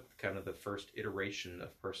 we took kind of the first iteration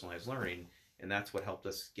of personalized learning, and that's what helped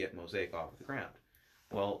us get Mosaic off the ground.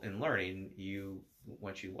 Well, in learning,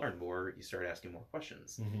 once you learn more, you start asking more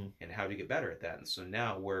questions. Mm-hmm. And how do you get better at that? And so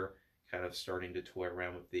now we're kind of starting to toy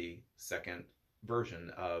around with the second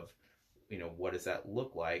version of, what does that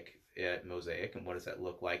look like at Mosaic, and what does that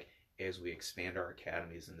look like as we expand our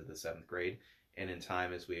academies into the 7th grade, and in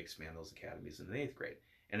time as we expand those academies into the 8th grade.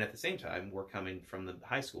 And at the same time, we're coming from the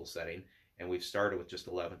high school setting, and we've started with just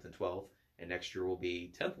 11th and 12th, and next year will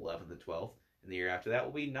be 10th, 11th, and 12th, and the year after that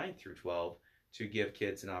will be 9th through 12, to give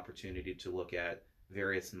kids an opportunity to look at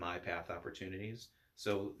various MyPath opportunities.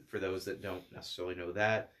 So for those that don't necessarily know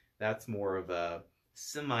that, that's more of a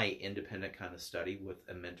semi-independent kind of study with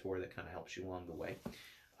a mentor that kind of helps you along the way.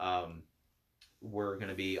 We're going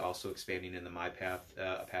to be also expanding in the MyPath,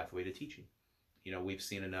 a pathway to teaching. We've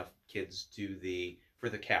seen enough kids for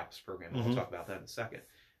the CAPS program. Mm-hmm. I'll talk about that in a second.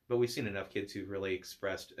 But we've seen enough kids who've really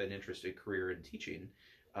expressed an interest in career in teaching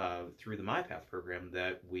through the MyPath program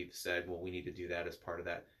that we've said, well, we need to do that as part of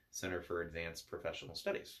that Center for Advanced Professional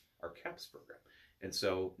Studies, our CAPS program. And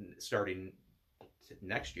so starting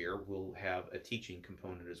next year, we'll have a teaching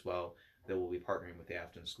component as well that we'll be partnering with the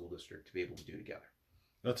Afton School District to be able to do together.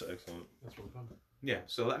 That's excellent. That's really fun. Yeah.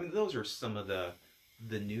 So those are some of the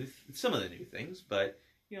new things, but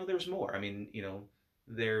there's more.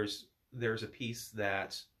 There's a piece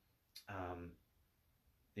that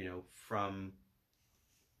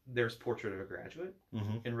there's Portrait of a Graduate,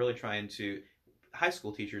 mm-hmm. and really trying to, high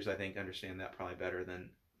school teachers, I think, understand that probably better than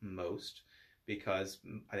most, because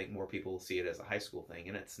I think more people see it as a high school thing,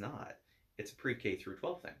 and it's not. It's a pre-K through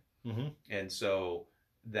 12 thing. Mm-hmm. And so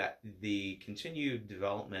that the continued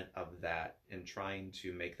development of that and trying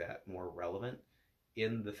to make that more relevant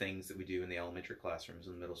in the things that we do in the elementary classrooms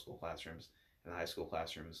and the middle school classrooms and the high school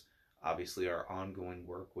classrooms, obviously our ongoing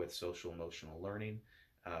work with social emotional learning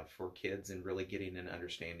for kids, and really getting an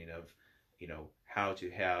understanding of, how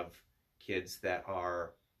to have kids that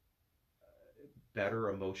are better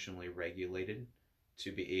emotionally regulated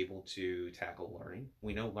to be able to tackle learning.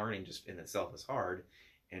 We know learning just in itself is hard,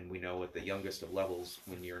 and we know at the youngest of levels,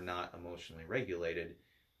 when you're not emotionally regulated,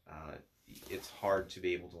 it's hard to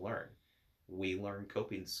be able to learn. We learn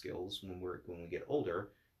coping skills when we get older,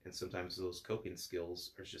 and sometimes those coping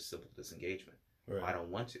skills are just simple disengagement. Right. I don't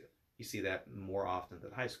want to. You see that more often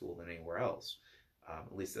at high school than anywhere else.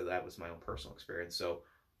 At least that was my own personal experience. So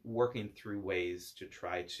working through ways to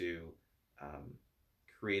try to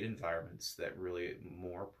create environments that really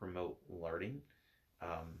more promote learning,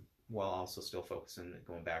 while also still focusing,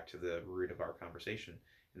 going back to the root of our conversation,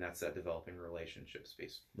 and that's that developing relationships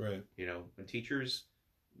piece. Right. When teachers,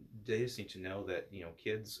 they just need to know that,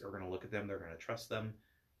 kids are going to look at them, they're going to trust them.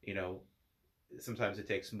 Sometimes it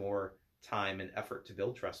takes more time and effort to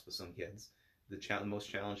build trust with some kids. The most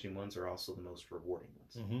challenging ones are also the most rewarding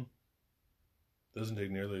ones. Mm-hmm. Doesn't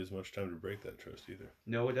take nearly as much time to break that trust either.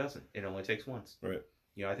 No, it doesn't. It only takes once. Right.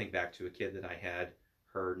 I think back to a kid that I had.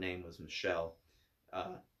 Her name was Michelle.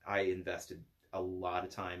 I invested a lot of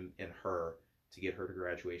time in her to get her to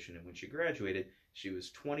graduation. And when she graduated, she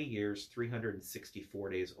was 20 years, 364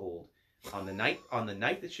 days old. On the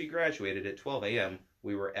night that she graduated at 12 a.m.,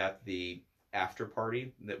 we were at the after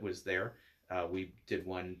party that was there. We did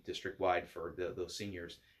one district wide for those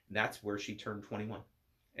seniors. And that's where she turned 21.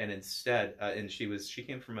 And instead, and she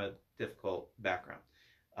came from a difficult background.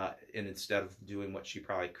 And instead of doing what she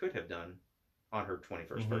probably could have done on her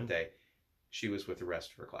 21st birthday, she was with the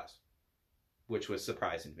rest of her class, which was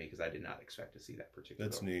surprising to me because I did not expect to see that particular.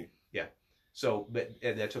 That's neat. Yeah. So, but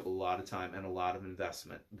that took a lot of time and a lot of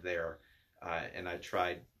investment there. And I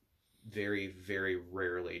tried very, very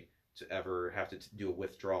rarely to ever have to do a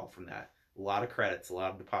withdrawal from that. A lot of credits, a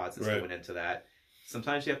lot of deposits that went into that.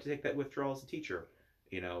 Sometimes you have to take that withdrawal as a teacher,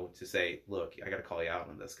 to say, look, I got to call you out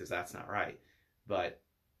on this because that's not right. But,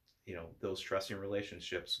 those trusting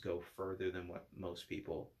relationships go further than what most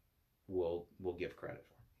people will give credit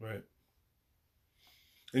for. Right.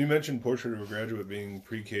 And you mentioned Portrait of a Graduate being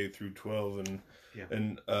pre-K through 12,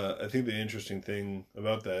 and I think the interesting thing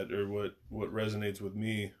about that, or what resonates with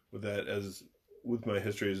me with that, as with my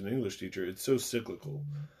history as an English teacher, it's so cyclical.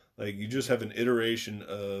 Like, you just have an iteration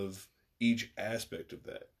of each aspect of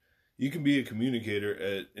that. You can be a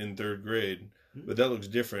communicator in third grade, but that looks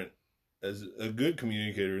different. As a good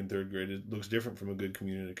communicator in third grade, it looks different from a good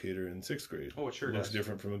communicator in sixth grade. Oh, it sure does. It looks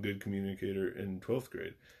different from a good communicator in 12th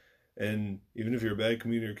grade. And even if you're a bad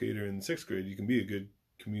communicator in sixth grade, you can be a good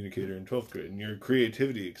communicator in 12th grade. And your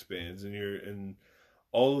creativity expands, and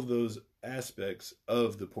all of those aspects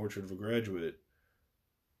of the Portrait of a Graduate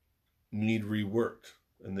need reworked.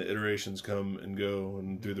 And the iterations come and go,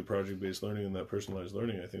 and through the project-based learning and that personalized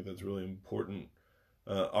learning, I think that's a really important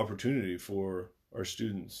opportunity for our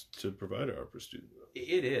students to provide our students.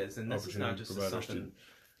 It is, and this is not just something.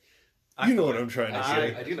 You know what I'm trying to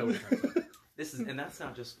say. I do know what you're trying to say. And that's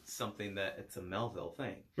not just something that it's a Melville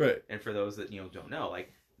thing, right? And for those that don't know,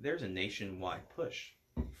 like, there's a nationwide push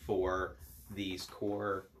for these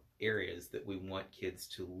core areas that we want kids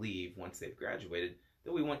to leave once they've graduated,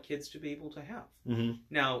 that we want kids to be able to have.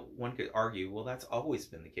 Now, one could argue, well, that's always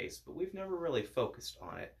been the case, but we've never really focused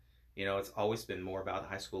on it. It's always been more about the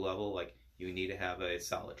high school level. Like, you need to have a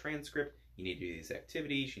solid transcript, you need to do these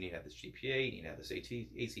activities, you need to have this GPA, you need to have this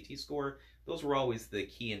ACT score. Those were always the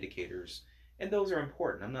key indicators, and those are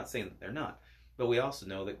important. I'm not saying that they're not, but we also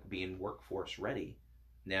know that being workforce ready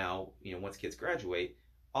now, once kids graduate,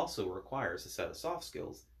 also requires a set of soft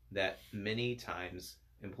skills that many times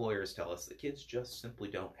employers tell us that kids just simply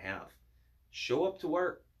don't have. Show up to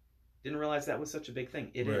work. Didn't realize that was such a big thing.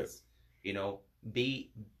 It is.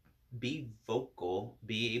 Be vocal,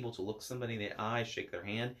 be able to look somebody in the eye, shake their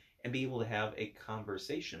hand, and be able to have a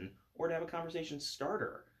conversation, or to have a conversation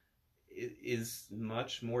starter. It is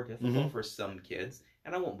much more difficult for some kids,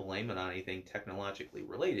 and I won't blame it on anything technologically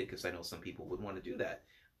related, because I know some people would want to do that.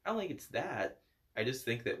 I don't think it's that. I just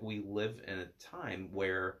think that we live in a time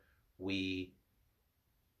where we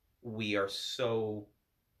do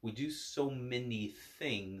so many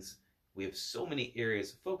things. We have so many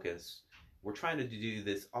areas of focus. We're trying to do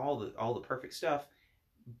this, all the perfect stuff,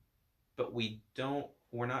 but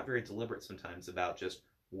we're not very deliberate sometimes about just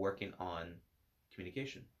working on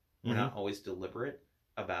communication. We're not always deliberate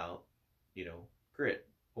about, grit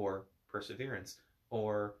or perseverance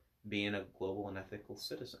or being a global and ethical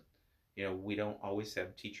citizen. We don't always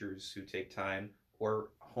have teachers who take time, or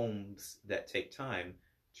homes that take time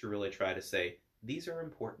to really try to say, these are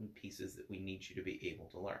important pieces that we need you to be able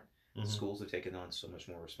to learn. Schools have taken on so much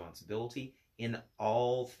more responsibility in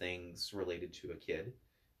all things related to a kid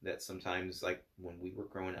that sometimes, like when we were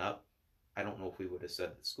growing up, I don't know if we would have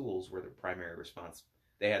said that schools were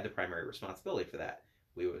they had the primary responsibility for that.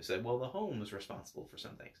 We would have said, well, the home was responsible for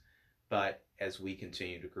some things. But as we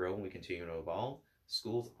continue to grow and we continue to evolve,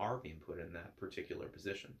 schools are being put in that particular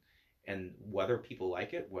position. And whether people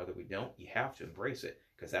like it, whether we don't, you have to embrace it,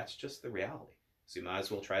 because that's just the reality. So you might as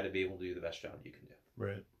well try to be able to do the best job you can do.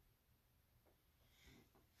 Right.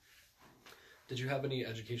 Did you have any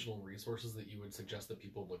educational resources that you would suggest that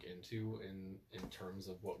people look into in terms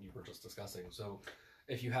of what you were just discussing? So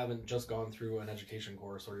if you haven't just gone through an education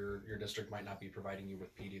course, or your district might not be providing you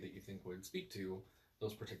with PD that you think would speak to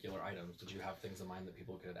those particular items, did you have things in mind that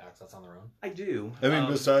people could access on their own? I do. I mean,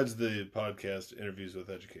 besides the podcast interviews with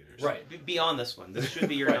educators. Right. Beyond this one. This should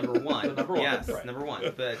be your number one. The number one. Yes, right. Number one.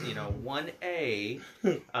 But, 1A,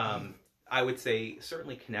 I would say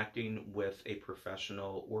certainly connecting with a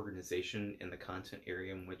professional organization in the content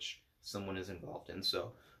area in which someone is involved in.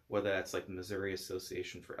 So whether that's like the Missouri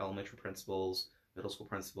Association for Elementary Principals, Middle School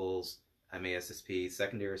Principals, MASSP,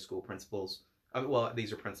 Secondary School Principals. Well,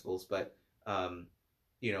 these are principals, but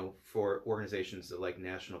for organizations like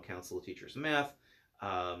National Council of Teachers of Math,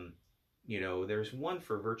 there's one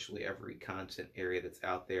for virtually every content area that's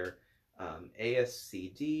out there.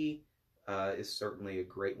 ASCD is certainly a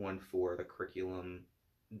great one for the curriculum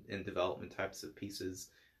and development types of pieces.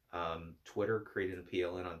 Twitter, creating a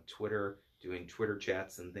PLN on Twitter, doing Twitter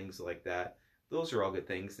chats and things like that. Those are all good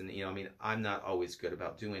things. And, I'm not always good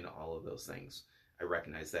about doing all of those things. I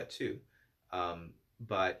recognize that too.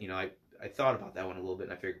 But, I thought about that one a little bit,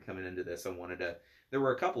 and I figured coming into this, there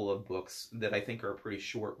were a couple of books that I think are pretty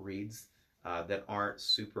short reads that aren't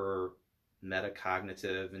super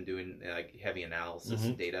metacognitive and doing like heavy analysis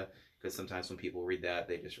of data. Because sometimes when people read that,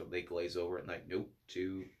 they glaze over it and like, nope,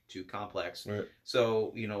 too complex. Right.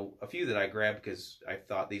 So, a few that I grabbed because I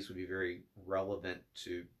thought these would be very relevant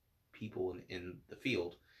to people in the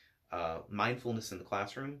field. Mindfulness in the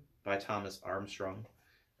Classroom by Thomas Armstrong.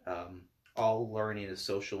 All Learning is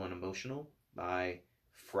Social and Emotional by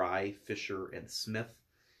Fry, Fisher, and Smith.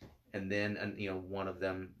 And then, one of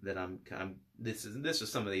them that this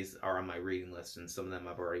is some of these are on my reading list, and some of them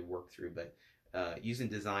I've already worked through, but Using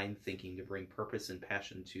Design Thinking to Bring Purpose and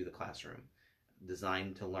Passion to the Classroom.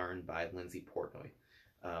 Designed to Learn by Lindsay Portnoy.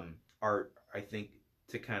 Art, I think,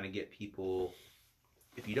 to kind of get people,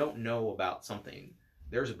 if you don't know about something,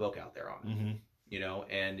 there's a book out there on it,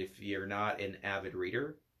 and if you're not an avid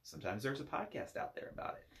reader, sometimes there's a podcast out there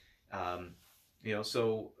about it.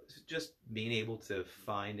 So just being able to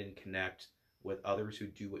find and connect with others who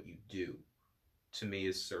do what you do, to me,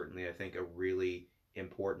 is certainly, I think, a really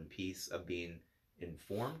important piece of being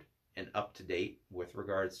informed and up to date with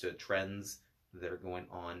regards to trends that are going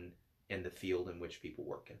on in the field in which people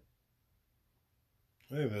work in.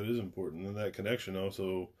 I think that is important, and that connection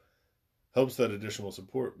also helps that additional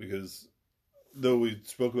support, because though we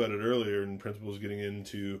spoke about it earlier and principals getting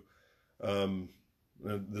into,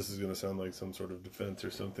 this is going to sound like some sort of defense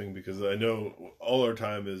or something, because I know all our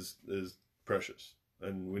time is precious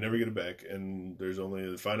and we never get it back, and there's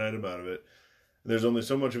only a finite amount of it. There's only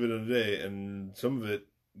so much of it in a day, and some of it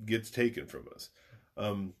gets taken from us.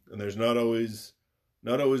 And there's not always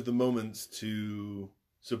the moments to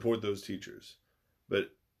support those teachers. But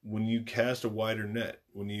when you cast a wider net,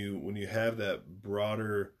 when you have that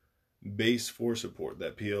broader base for support,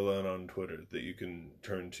 that PLN on Twitter that you can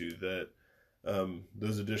turn to, that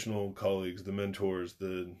those additional colleagues, the mentors,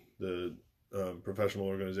 the professional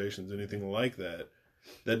organizations, anything like that,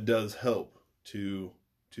 that does help to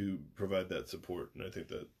provide that support. And I think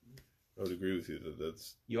that I would agree with you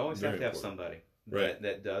that's you always have to have important. somebody Right.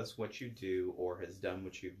 that does what you do or has done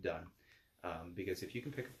what you've done. Because if you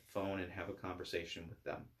can pick up the phone and have a conversation with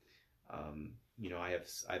them, I have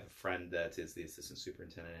a friend that is the assistant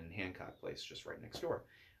superintendent in Hancock Place, just right next door.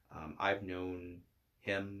 I've known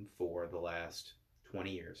him for the last 20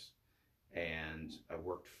 years, and I've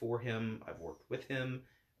worked for him, I've worked with him,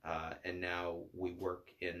 and now we work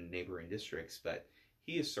in neighboring districts. But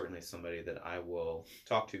he is certainly somebody that I will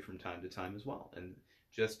talk to from time to time as well, and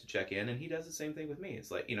just to check in. And he does the same thing with me.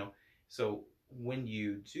 It's like, so when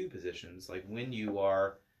you do positions, like when you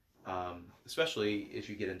are, especially if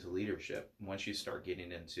you get into leadership, once you start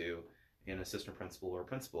getting into an assistant principal or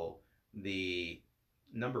principal, the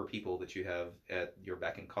number of people that you have at your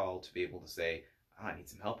beck and call to be able to say, I need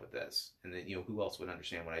some help with this, and then, who else would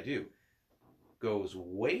understand what I do, goes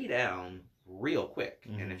way down real quick.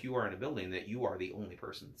 And if you are in a building that you are the only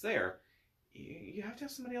person that's there, you have to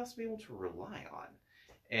have somebody else to be able to rely on.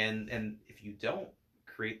 And if you don't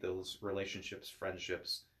create those relationships,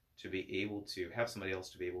 friendships, to be able to have somebody else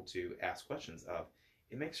to be able to ask questions of,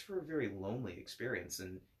 it makes for a very lonely experience.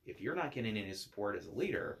 And if you're not getting any support as a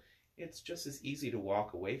leader, it's just as easy to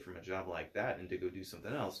walk away from a job like that and to go do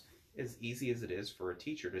something else, as easy as it is for a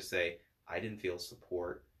teacher to say, I didn't feel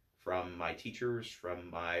support from my teachers, from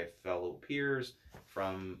my fellow peers,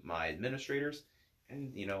 from my administrators.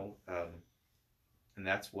 And, and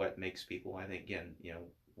that's what makes people, I think, again,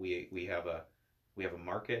 we have a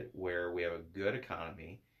market where we have a good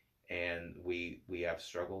economy, and we have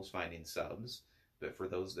struggles finding subs. But for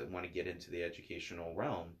those that want to get into the educational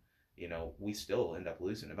realm, we still end up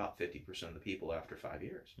losing about 50% of the people after 5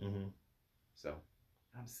 years. So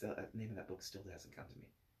I'm still, the name of that book still hasn't come to me.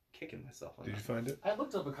 Kicking myself on Did that. you find it? I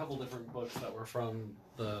looked up a couple different books that were from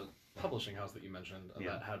the publishing house that you mentioned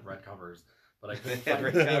that had red covers, but I couldn't find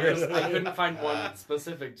Red covers. I couldn't find one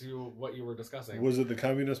specific to what you were discussing. Was it the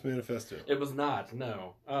Communist Manifesto? It was not.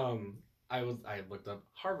 No. I looked up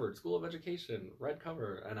Harvard School of Education red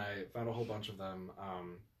cover, and I found a whole bunch of them.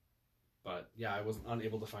 But yeah, I was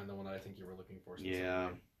unable to find the one that I think you were looking for. Yeah,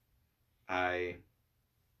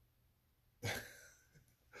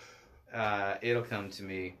 It'll come to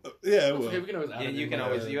me. Yeah, it That's will. okay, we can always add it You in can the-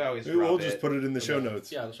 always We'll drop just it. put it in the show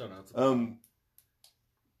notes. Yeah, the show notes.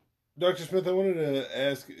 Dr. Smith, I wanted to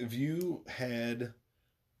ask if you had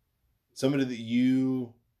somebody that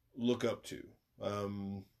you look up to,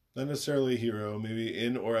 not necessarily a hero, maybe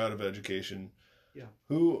in or out of education. Yeah.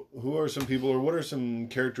 Who are some people, or what are some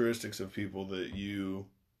characteristics of people that you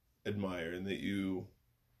admire and that you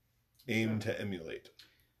aim to emulate?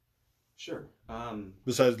 Sure.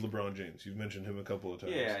 Besides LeBron James, you've mentioned him a couple of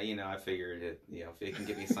times. Yeah, I figured it. If it can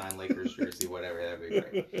get me a signed Lakers jersey, whatever, that'd be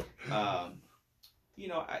great.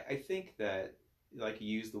 I think that, like, you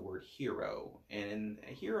use the word hero, and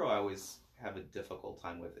a hero I always have a difficult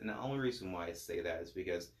time with. And the only reason why I say that is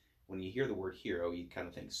because when you hear the word hero, you kind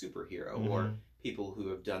of think superhero or people who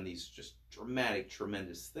have done these just dramatic,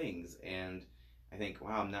 tremendous things. And I think,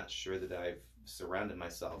 wow, I'm not sure that I've surrounded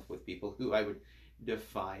myself with people who I would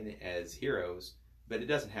define as heroes, but it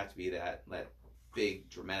doesn't have to be that big,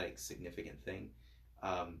 dramatic, significant thing.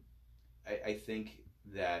 I think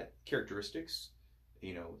that characteristics,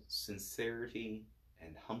 sincerity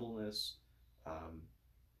and humbleness,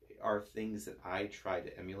 are things that I try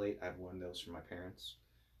to emulate. I've learned those from my parents.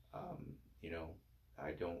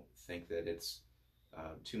 I don't think that it's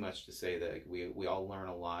too much to say that we all learn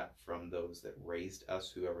a lot from those that raised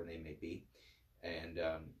us, whoever they may be, and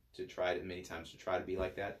to try to be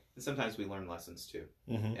like that. And sometimes we learn lessons too.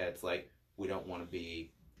 Mm-hmm. It's like we've learned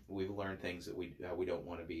things that we don't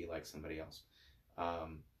want to be like somebody else.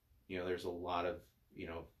 There's a lot of,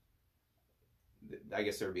 I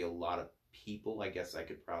guess there would be a lot of people, I guess I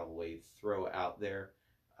could probably throw out there.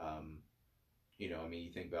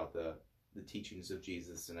 You think about the teachings of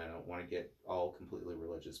Jesus, and I don't want to get all completely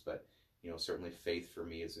religious, but, certainly faith for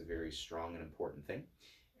me is a very strong and important thing.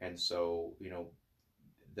 And so,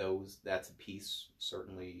 that's a piece,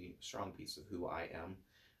 certainly a strong piece of who I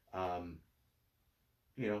am.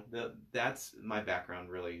 That's my background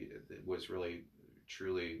really was really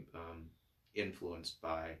truly influenced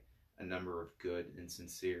by a number of good and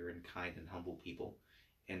sincere and kind and humble people.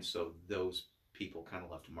 And so those people kind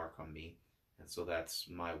of left a mark on me. And so that's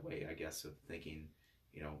my way, I guess, of thinking,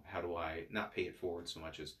 how do I not pay it forward so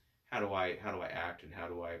much as how do I act and how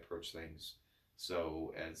do I approach things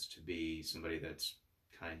so as to be somebody that's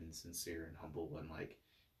kind and sincere and humble and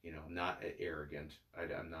not arrogant.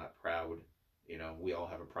 I'm not proud. We all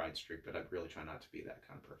have a pride streak, but I'd really try not to be that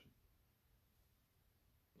kind of person.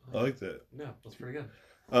 I like that. Yeah, that's pretty good.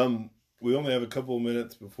 We only have a couple of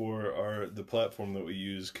minutes before the platform that we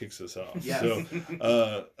use kicks us off. Yes. So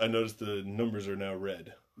I noticed the numbers are now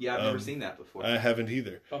red. Yeah, I've never seen that before. I haven't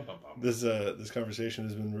either. Bum, bum, bum. This conversation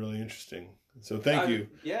has been really interesting. So thank you.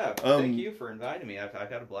 Yeah, thank you for inviting me. I've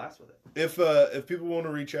had a blast with it. If people want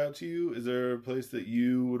to reach out to you, is there a place that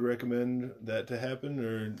you would recommend that to happen?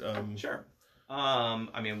 Or Sure.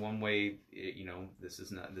 One way, this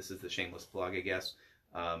is the shameless plug, I guess.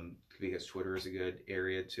 Because Twitter is a good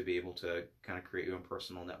area to be able to kind of create your own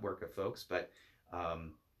personal network of folks. But,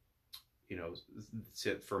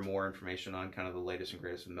 for more information on kind of the latest and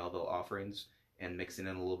greatest of Melville offerings and mixing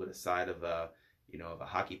in a little bit of side of a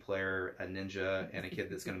hockey player, a ninja, and a kid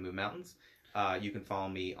that's going to move mountains, you can follow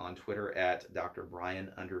me on Twitter at Dr.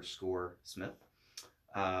 Brian_Smith.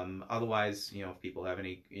 Otherwise, if people have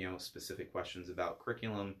any, specific questions about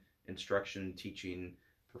curriculum, instruction, teaching,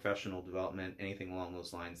 professional development, anything along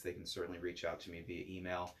those lines, they can certainly reach out to me via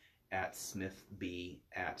email at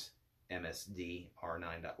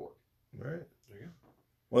smithb@msdr9.org. All right. There you go.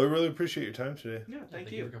 Well, I really appreciate your time today. Yeah, thank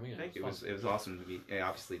you you. for coming in. Thank It you. was It was awesome to be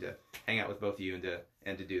obviously to hang out with both of you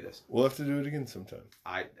and to do this. We'll have to do it again sometime.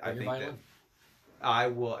 I Bring your think violin. that I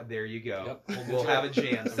will. There you go. Yep. We'll have a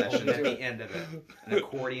jam Hold session me at to the it. end of it, an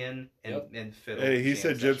accordion and fiddle. Hey, he jam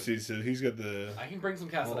said session. gypsy, so he's got the. I can bring some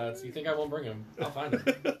cassettes. You think I won't bring them? I'll find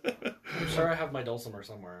them. I'm sure I have my dulcimer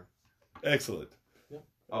somewhere. Excellent.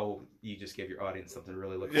 Oh, you just gave your audience something to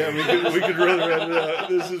really look Yeah, forward we could really wrap it up.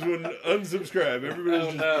 This is when unsubscribe.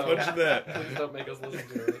 Everybody's just punching that. Please don't make us listen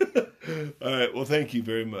to it. All right. Well, thank you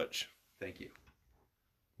very much. Thank you.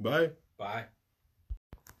 Bye. Bye.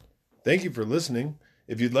 Thank you for listening.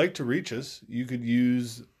 If you'd like to reach us, you could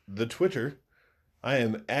use the Twitter. I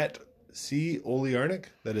am at C. Oliarnik.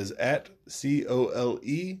 That is at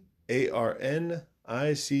COLEARNICK.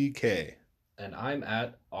 And I'm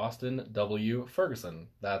at Austin W. Ferguson.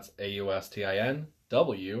 That's AUSTIN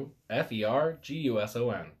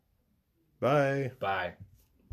WFERGUSON. Bye. Bye.